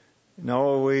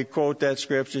 We quote that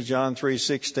scripture, John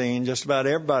 3:16. Just about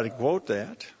everybody quote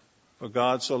that. For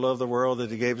God so loved the world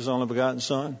that He gave His only begotten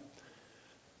Son.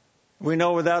 We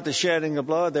know without the shedding of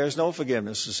blood, there's no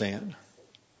forgiveness of sin.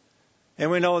 And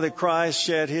we know that Christ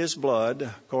shed His blood,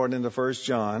 according to 1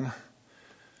 John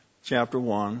chapter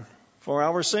 1, for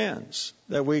our sins,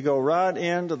 that we go right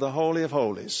into the Holy of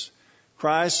Holies.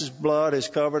 Christ's blood has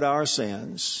covered our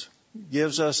sins,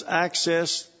 gives us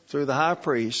access through the high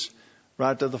priest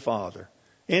right to the Father.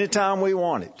 Anytime we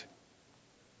want it.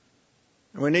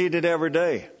 We need it every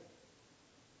day.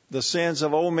 The sins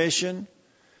of omission.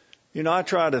 You know, I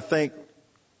try to think,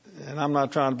 and I'm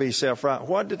not trying to be self-right,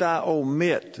 what did I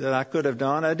omit that I could have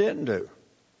done I didn't do?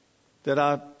 That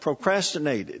I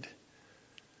procrastinated?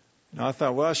 And I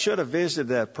thought, well, I should have visited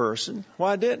that person.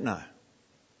 Why didn't I?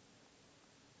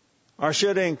 Or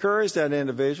should have encouraged that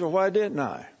individual. Why didn't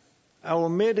I? I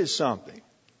omitted something.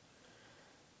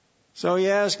 So you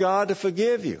ask God to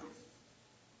forgive you.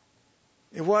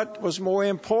 And what was more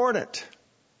important?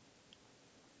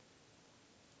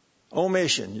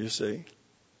 Omission, you see.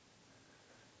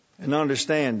 And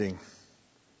understanding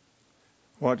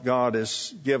what God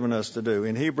has given us to do.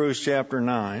 In Hebrews chapter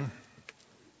 9,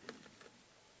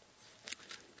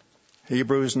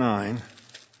 Hebrews 9,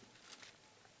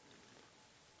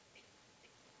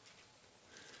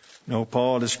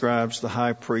 Paul describes the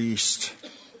high priest.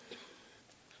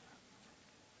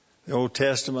 The Old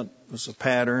Testament was a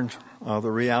pattern of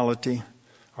the reality,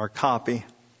 or copy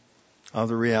of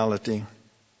the reality.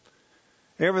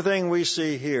 Everything we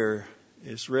see here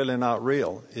is really not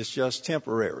real. It's just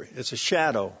temporary. It's a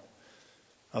shadow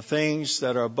of things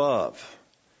that are above.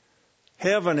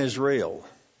 Heaven is real.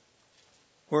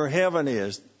 Where heaven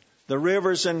is, the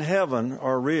rivers in heaven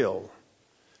are real.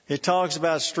 It talks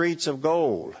about streets of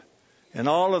gold and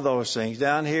all of those things.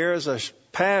 Down here is a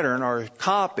pattern or a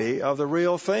copy of the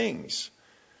real things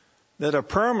that are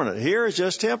permanent. Here is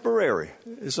just temporary.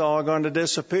 It's all going to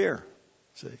disappear.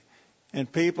 See?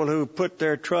 And people who put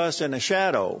their trust in a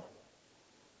shadow,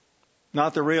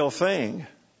 not the real thing,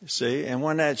 you see, and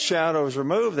when that shadow is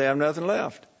removed, they have nothing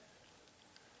left.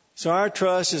 So our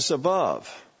trust is above,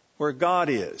 where God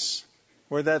is,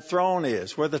 where that throne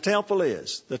is, where the temple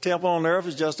is. The temple on earth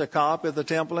is just a copy of the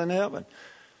temple in heaven.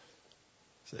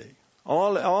 See,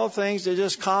 all things are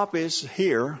just copies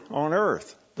here on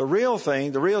earth. The real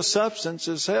thing, the real substance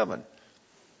is heaven,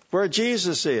 where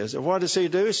Jesus is. And what does he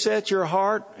do? Set your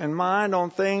heart and mind on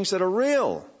things that are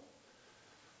real.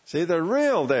 See, they're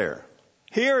real there.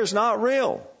 Here is not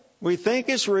real. We think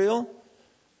it's real,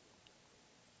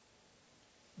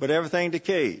 but everything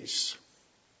decays.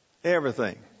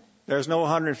 Everything. There's no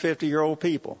 150-year-old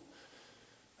people.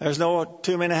 There's no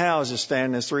too many houses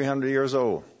standing that's 300 years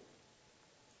old.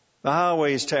 The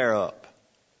highways tear up.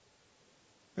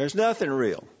 There's nothing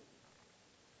real.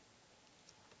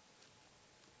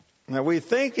 Now we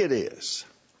think it is,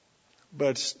 but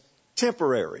it's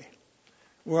temporary.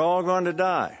 We're all going to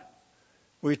die.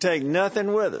 We take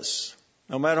nothing with us.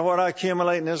 No matter what I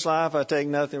accumulate in this life, I take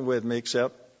nothing with me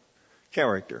except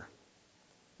character.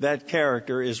 That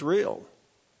character is real.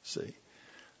 See,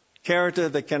 character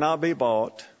that cannot be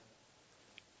bought,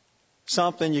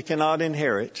 something you cannot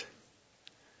inherit,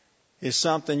 is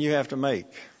something you have to make.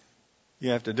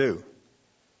 You have to do.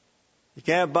 You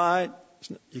can't buy it.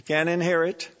 You can't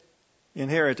inherit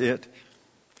it.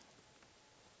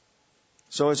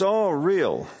 So it's all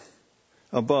real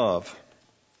above.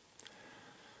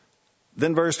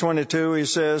 Then verse 22, he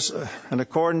says, and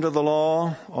according to the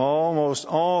law, almost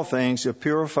all things are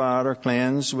purified or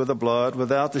cleansed with the blood.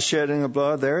 Without the shedding of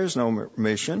blood, there is no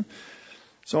remission.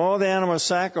 So all the animal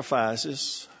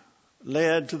sacrifices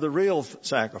led to the real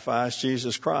sacrifice,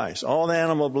 Jesus Christ. All the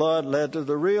animal blood led to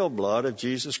the real blood of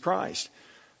Jesus Christ.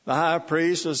 The high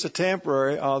priest was the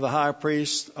temporary of the high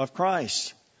priest of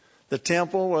Christ. The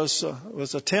temple was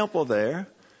a temple there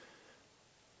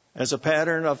as a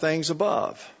pattern of things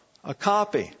above, a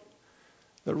copy.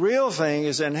 The real thing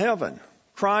is in heaven.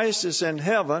 Christ is in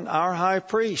heaven, our high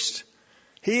priest.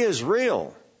 He is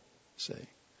real. See,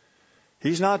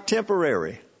 he's not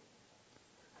temporary.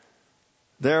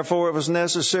 Therefore, it was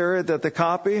necessary that the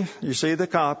copy, you see the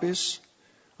copies,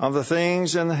 of the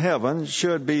things in heaven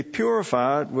should be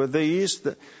purified with these,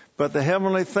 but the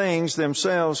heavenly things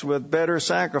themselves with better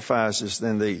sacrifices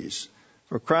than these.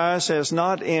 For Christ has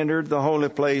not entered the holy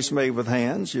place made with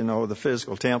hands, the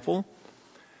physical temple,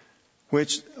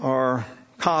 which are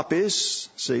copies,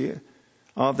 see,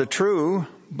 of the true,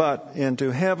 but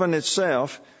into heaven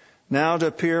itself, now to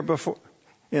appear before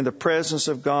in the presence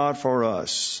of God for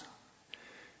us.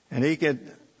 And he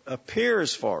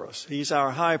appears for us. He's our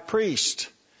high priest.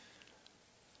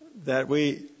 That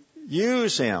we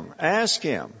use him, ask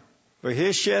him for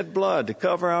his shed blood to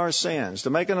cover our sins, to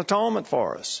make an atonement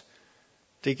for us,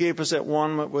 to keep us at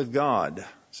one with God.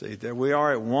 See, that we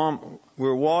are at one,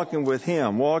 we're walking with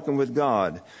him, walking with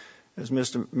God. As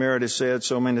Mr. Meredith said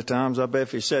so many times, I bet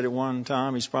if he said it one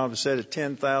time, he's probably said it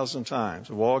 10,000 times.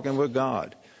 Walking with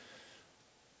God.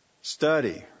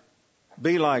 Study.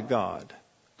 be like God,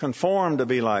 conform to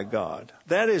be like God.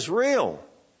 That is real.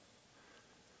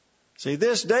 See,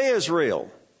 this day is real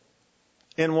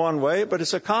in one way, but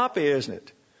it's a copy, isn't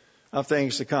it, of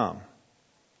things to come,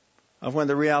 of when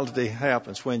the reality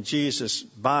happens, when Jesus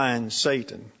binds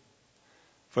Satan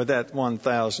for that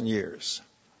 1,000 years.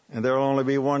 And there will only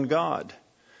be one God.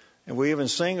 And we even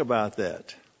sing about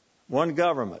that. One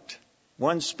government,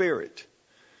 one spirit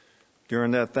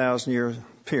during that 1,000-year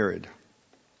period.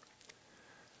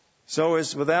 So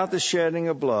it's without the shedding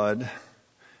of blood.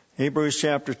 Hebrews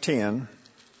chapter 10,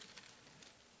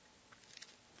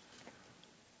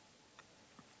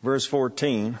 verse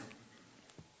 14.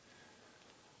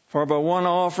 For by one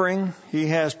offering he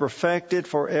has perfected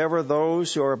forever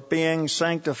those who are being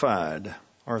sanctified,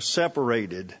 or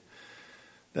separated,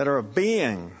 that are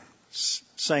being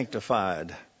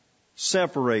sanctified,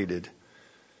 separated.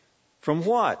 From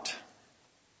what?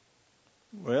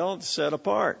 Well, set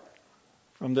apart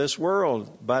from this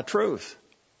world by truth.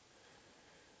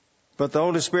 But the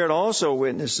Holy Spirit also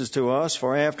witnesses to us,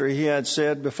 for after he had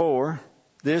said before,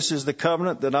 this is the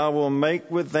covenant that I will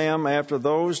make with them after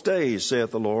those days,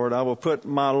 saith the Lord. I will put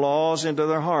my laws into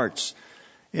their hearts.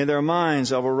 In their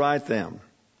minds I will write them.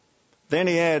 Then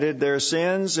he added, their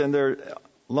sins and their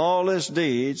lawless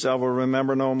deeds I will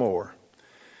remember no more.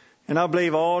 And I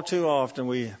believe all too often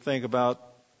we think about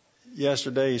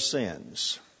yesterday's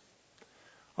sins,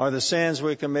 or the sins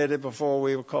we committed before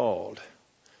we were called,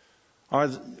 or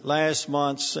last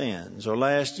month's sins, or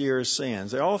last year's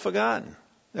sins. They're all forgotten.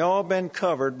 They've all been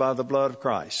covered by the blood of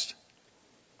Christ.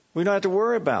 We don't have to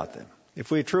worry about them.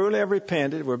 If we truly have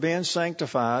repented, we're being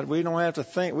sanctified, we don't have to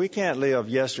think. We can't live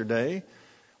yesterday.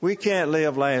 We can't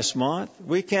live last month.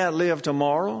 We can't live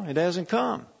tomorrow. It hasn't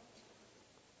come.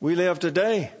 We live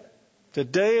today.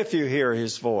 Today, if you hear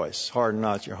his voice, harden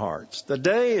not your hearts. The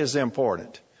day is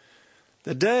important.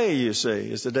 The day, you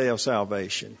see, is the day of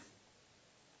salvation.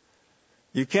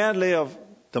 You can't live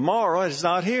tomorrow. It's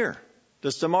not here.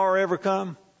 Does tomorrow ever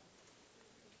come?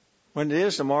 When it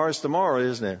is tomorrow, it's tomorrow,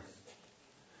 isn't it?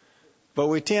 But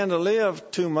we tend to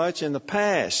live too much in the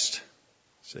past.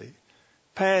 See,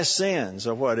 past sins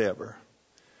or whatever.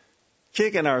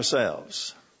 Kicking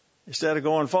ourselves instead of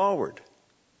going forward.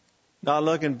 Not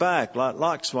looking back like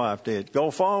Lot's wife did.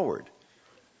 Go forward.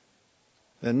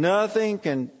 And nothing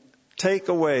can take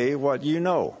away what you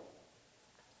know.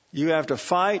 You have to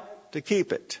fight to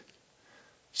keep it.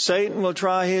 Satan will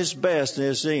try his best in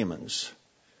his demons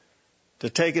to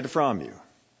take it from you,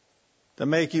 to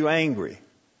make you angry,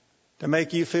 to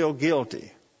make you feel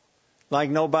guilty, like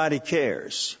nobody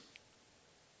cares.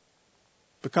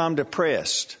 Become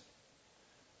depressed.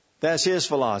 That's his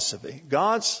philosophy.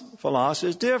 God's philosophy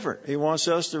is different. He wants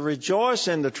us to rejoice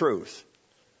in the truth.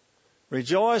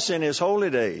 Rejoice in his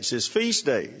holy days, his feast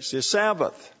days, his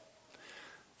Sabbath.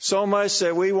 So much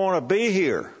that we want to be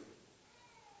here.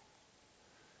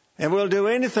 And we'll do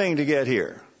anything to get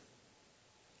here.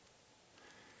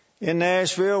 In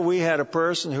Nashville, we had a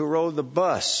person who rode the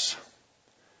bus.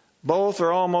 Both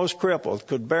are almost crippled,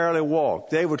 could barely walk.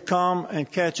 They would come and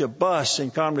catch a bus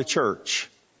and come to church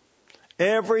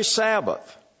every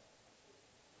Sabbath.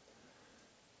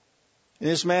 And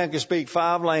this man could speak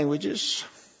 5 languages.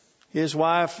 His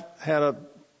wife had a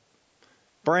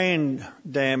brain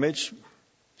damage.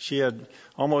 She had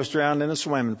almost drowned in a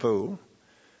swimming pool.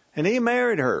 And he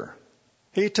married her.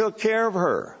 He took care of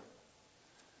her.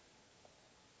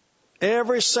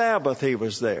 Every Sabbath he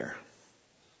was there.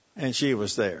 And she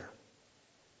was there.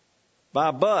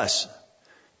 By bus.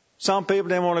 Some people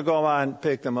didn't want to go by and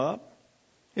pick them up.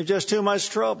 It's just too much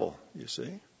trouble, you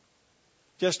see.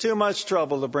 Just too much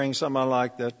trouble to bring someone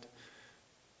like that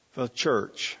for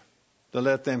church. To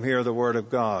let them hear the Word of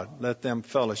God. Let them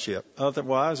fellowship.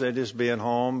 Otherwise, they'd just be at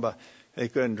home. But they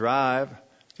couldn't drive.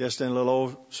 Just in a little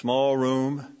old small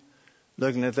room.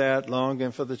 Looking at that,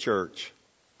 longing for the church.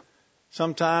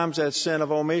 Sometimes that's sin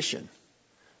of omission.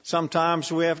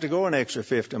 Sometimes we have to go an extra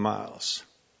 50 miles.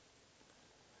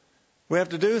 We have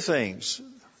to do things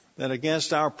that are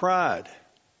against our pride.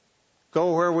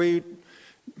 Go where we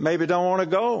maybe don't want to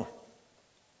go.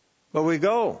 But we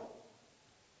go.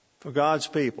 For God's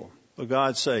people. For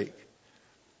God's sake.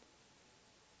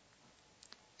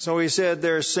 So he said,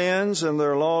 their sins and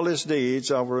their lawless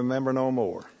deeds I will remember no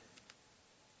more.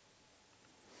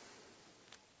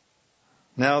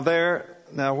 Now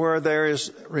where there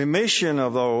is remission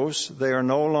of those, they are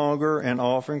no longer an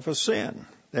offering for sin.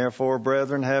 Therefore,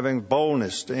 brethren, having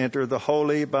boldness to enter the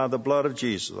holy by the blood of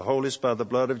Jesus, the holiest by the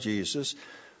blood of Jesus,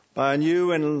 by a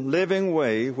new and living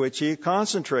way which he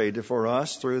consecrated for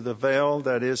us through the veil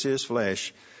that is his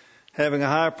flesh, having a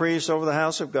high priest over the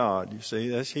house of God. You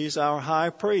see, he's our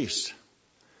high priest.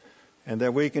 and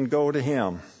that we can go to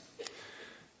Him.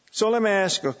 So let me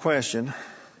ask a question.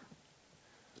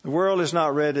 The world is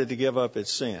not ready to give up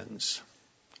its sins.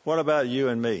 What about you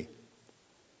and me?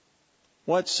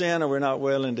 What sin are we not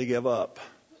willing to give up?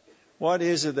 What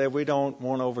is it that we don't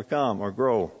want to overcome or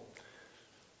grow?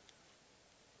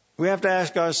 We have to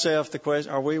ask ourselves the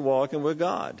question, are we walking with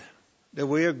God? Do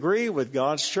we agree with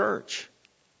God's church?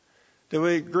 Do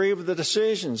we agree with the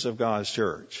decisions of God's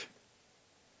church?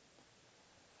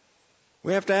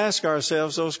 We have to ask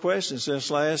ourselves those questions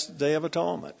this last Day of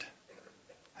Atonement.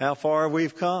 How far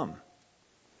we've come,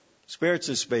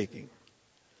 spiritually speaking,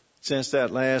 since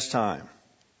that last time.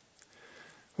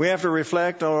 We have to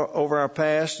reflect over our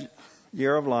past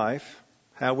year of life,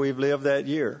 how we've lived that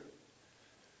year.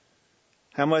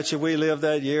 How much have we lived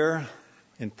that year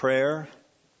in prayer,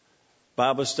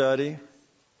 Bible study,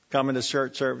 coming to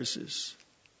church services,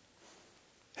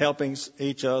 helping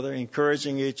each other,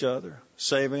 encouraging each other,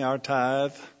 saving our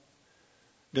tithe,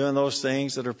 doing those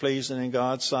things that are pleasing in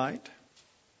God's sight?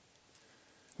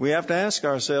 We have to ask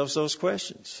ourselves those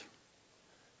questions.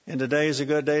 And today is a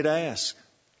good day to ask.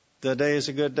 Today is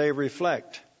a good day to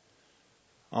reflect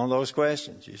on those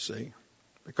questions, you see,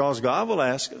 because God will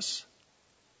ask us.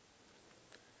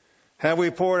 Have we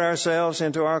poured ourselves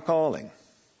into our calling?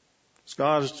 Is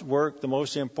God's work the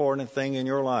most important thing in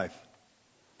your life?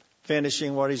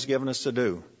 Finishing what He's given us to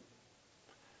do.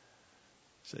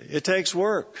 See, it takes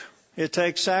work. It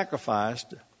takes sacrifice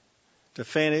to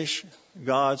finish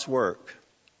God's work.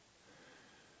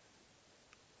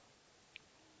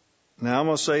 Now, I'm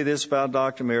going to say this about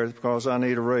Dr. Meredith because I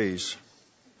need a raise.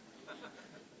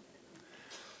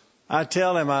 I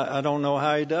tell him I don't know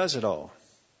how he does it all.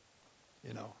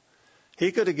 You know,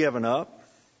 he could have given up.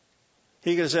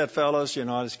 He could have said, fellas,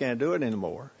 I just can't do it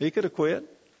anymore. He could have quit.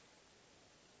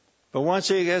 But once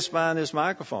he gets behind this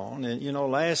microphone,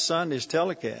 and, last Sunday's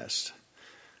telecast,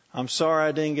 I'm sorry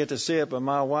I didn't get to see it, but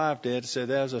my wife did. Said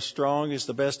that was the strongest,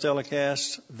 the best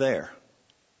telecast there.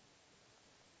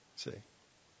 See,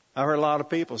 I heard a lot of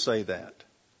people say that.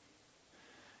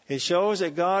 It shows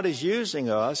that God is using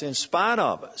us in spite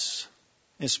of us,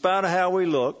 in spite of how we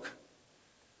look,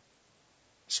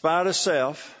 in spite of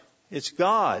self. It's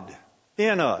God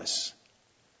in us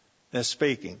that's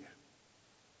speaking.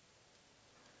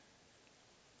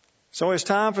 So it's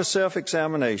time for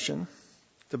self-examination,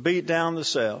 to beat down the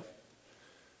self,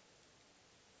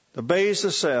 to base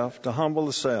the self, to humble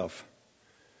the self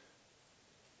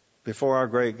before our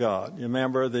great God. You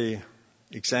remember the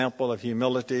example of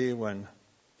humility when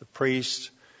the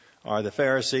priest or the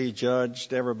Pharisee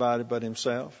judged everybody but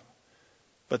himself?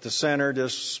 But the sinner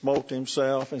just smote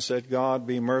himself and said, God,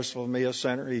 be merciful to me, a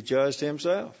sinner. He judged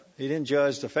himself. He didn't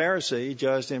judge the Pharisee. He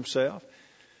judged himself.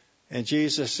 And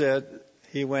Jesus said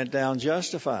he went down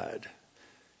justified.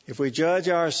 If we judge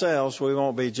ourselves, we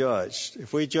won't be judged.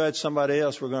 If we judge somebody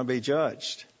else, we're going to be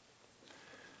judged.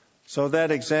 So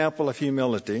that example of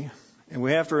humility. And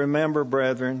we have to remember,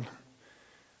 brethren,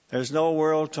 there's no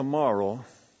world tomorrow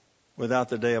without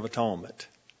the Day of Atonement,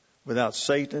 without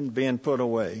Satan being put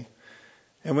away.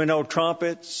 And we know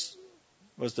trumpets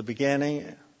was the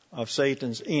beginning of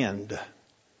Satan's end.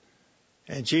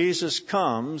 And Jesus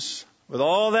comes with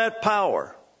all that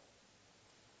power,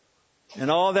 and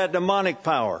all that demonic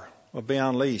power will be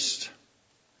unleashed.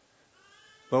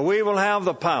 But we will have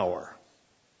the power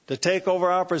to take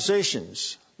over our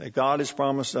positions that God has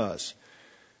promised us.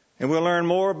 And we'll learn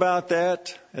more about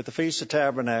that at the Feast of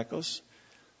Tabernacles.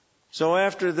 So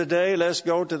after the day, let's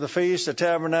go to the Feast of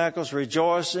Tabernacles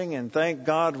rejoicing and thank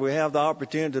God we have the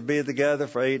opportunity to be together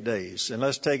for 8 days. And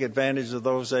let's take advantage of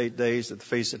those 8 days at the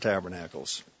Feast of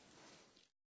Tabernacles.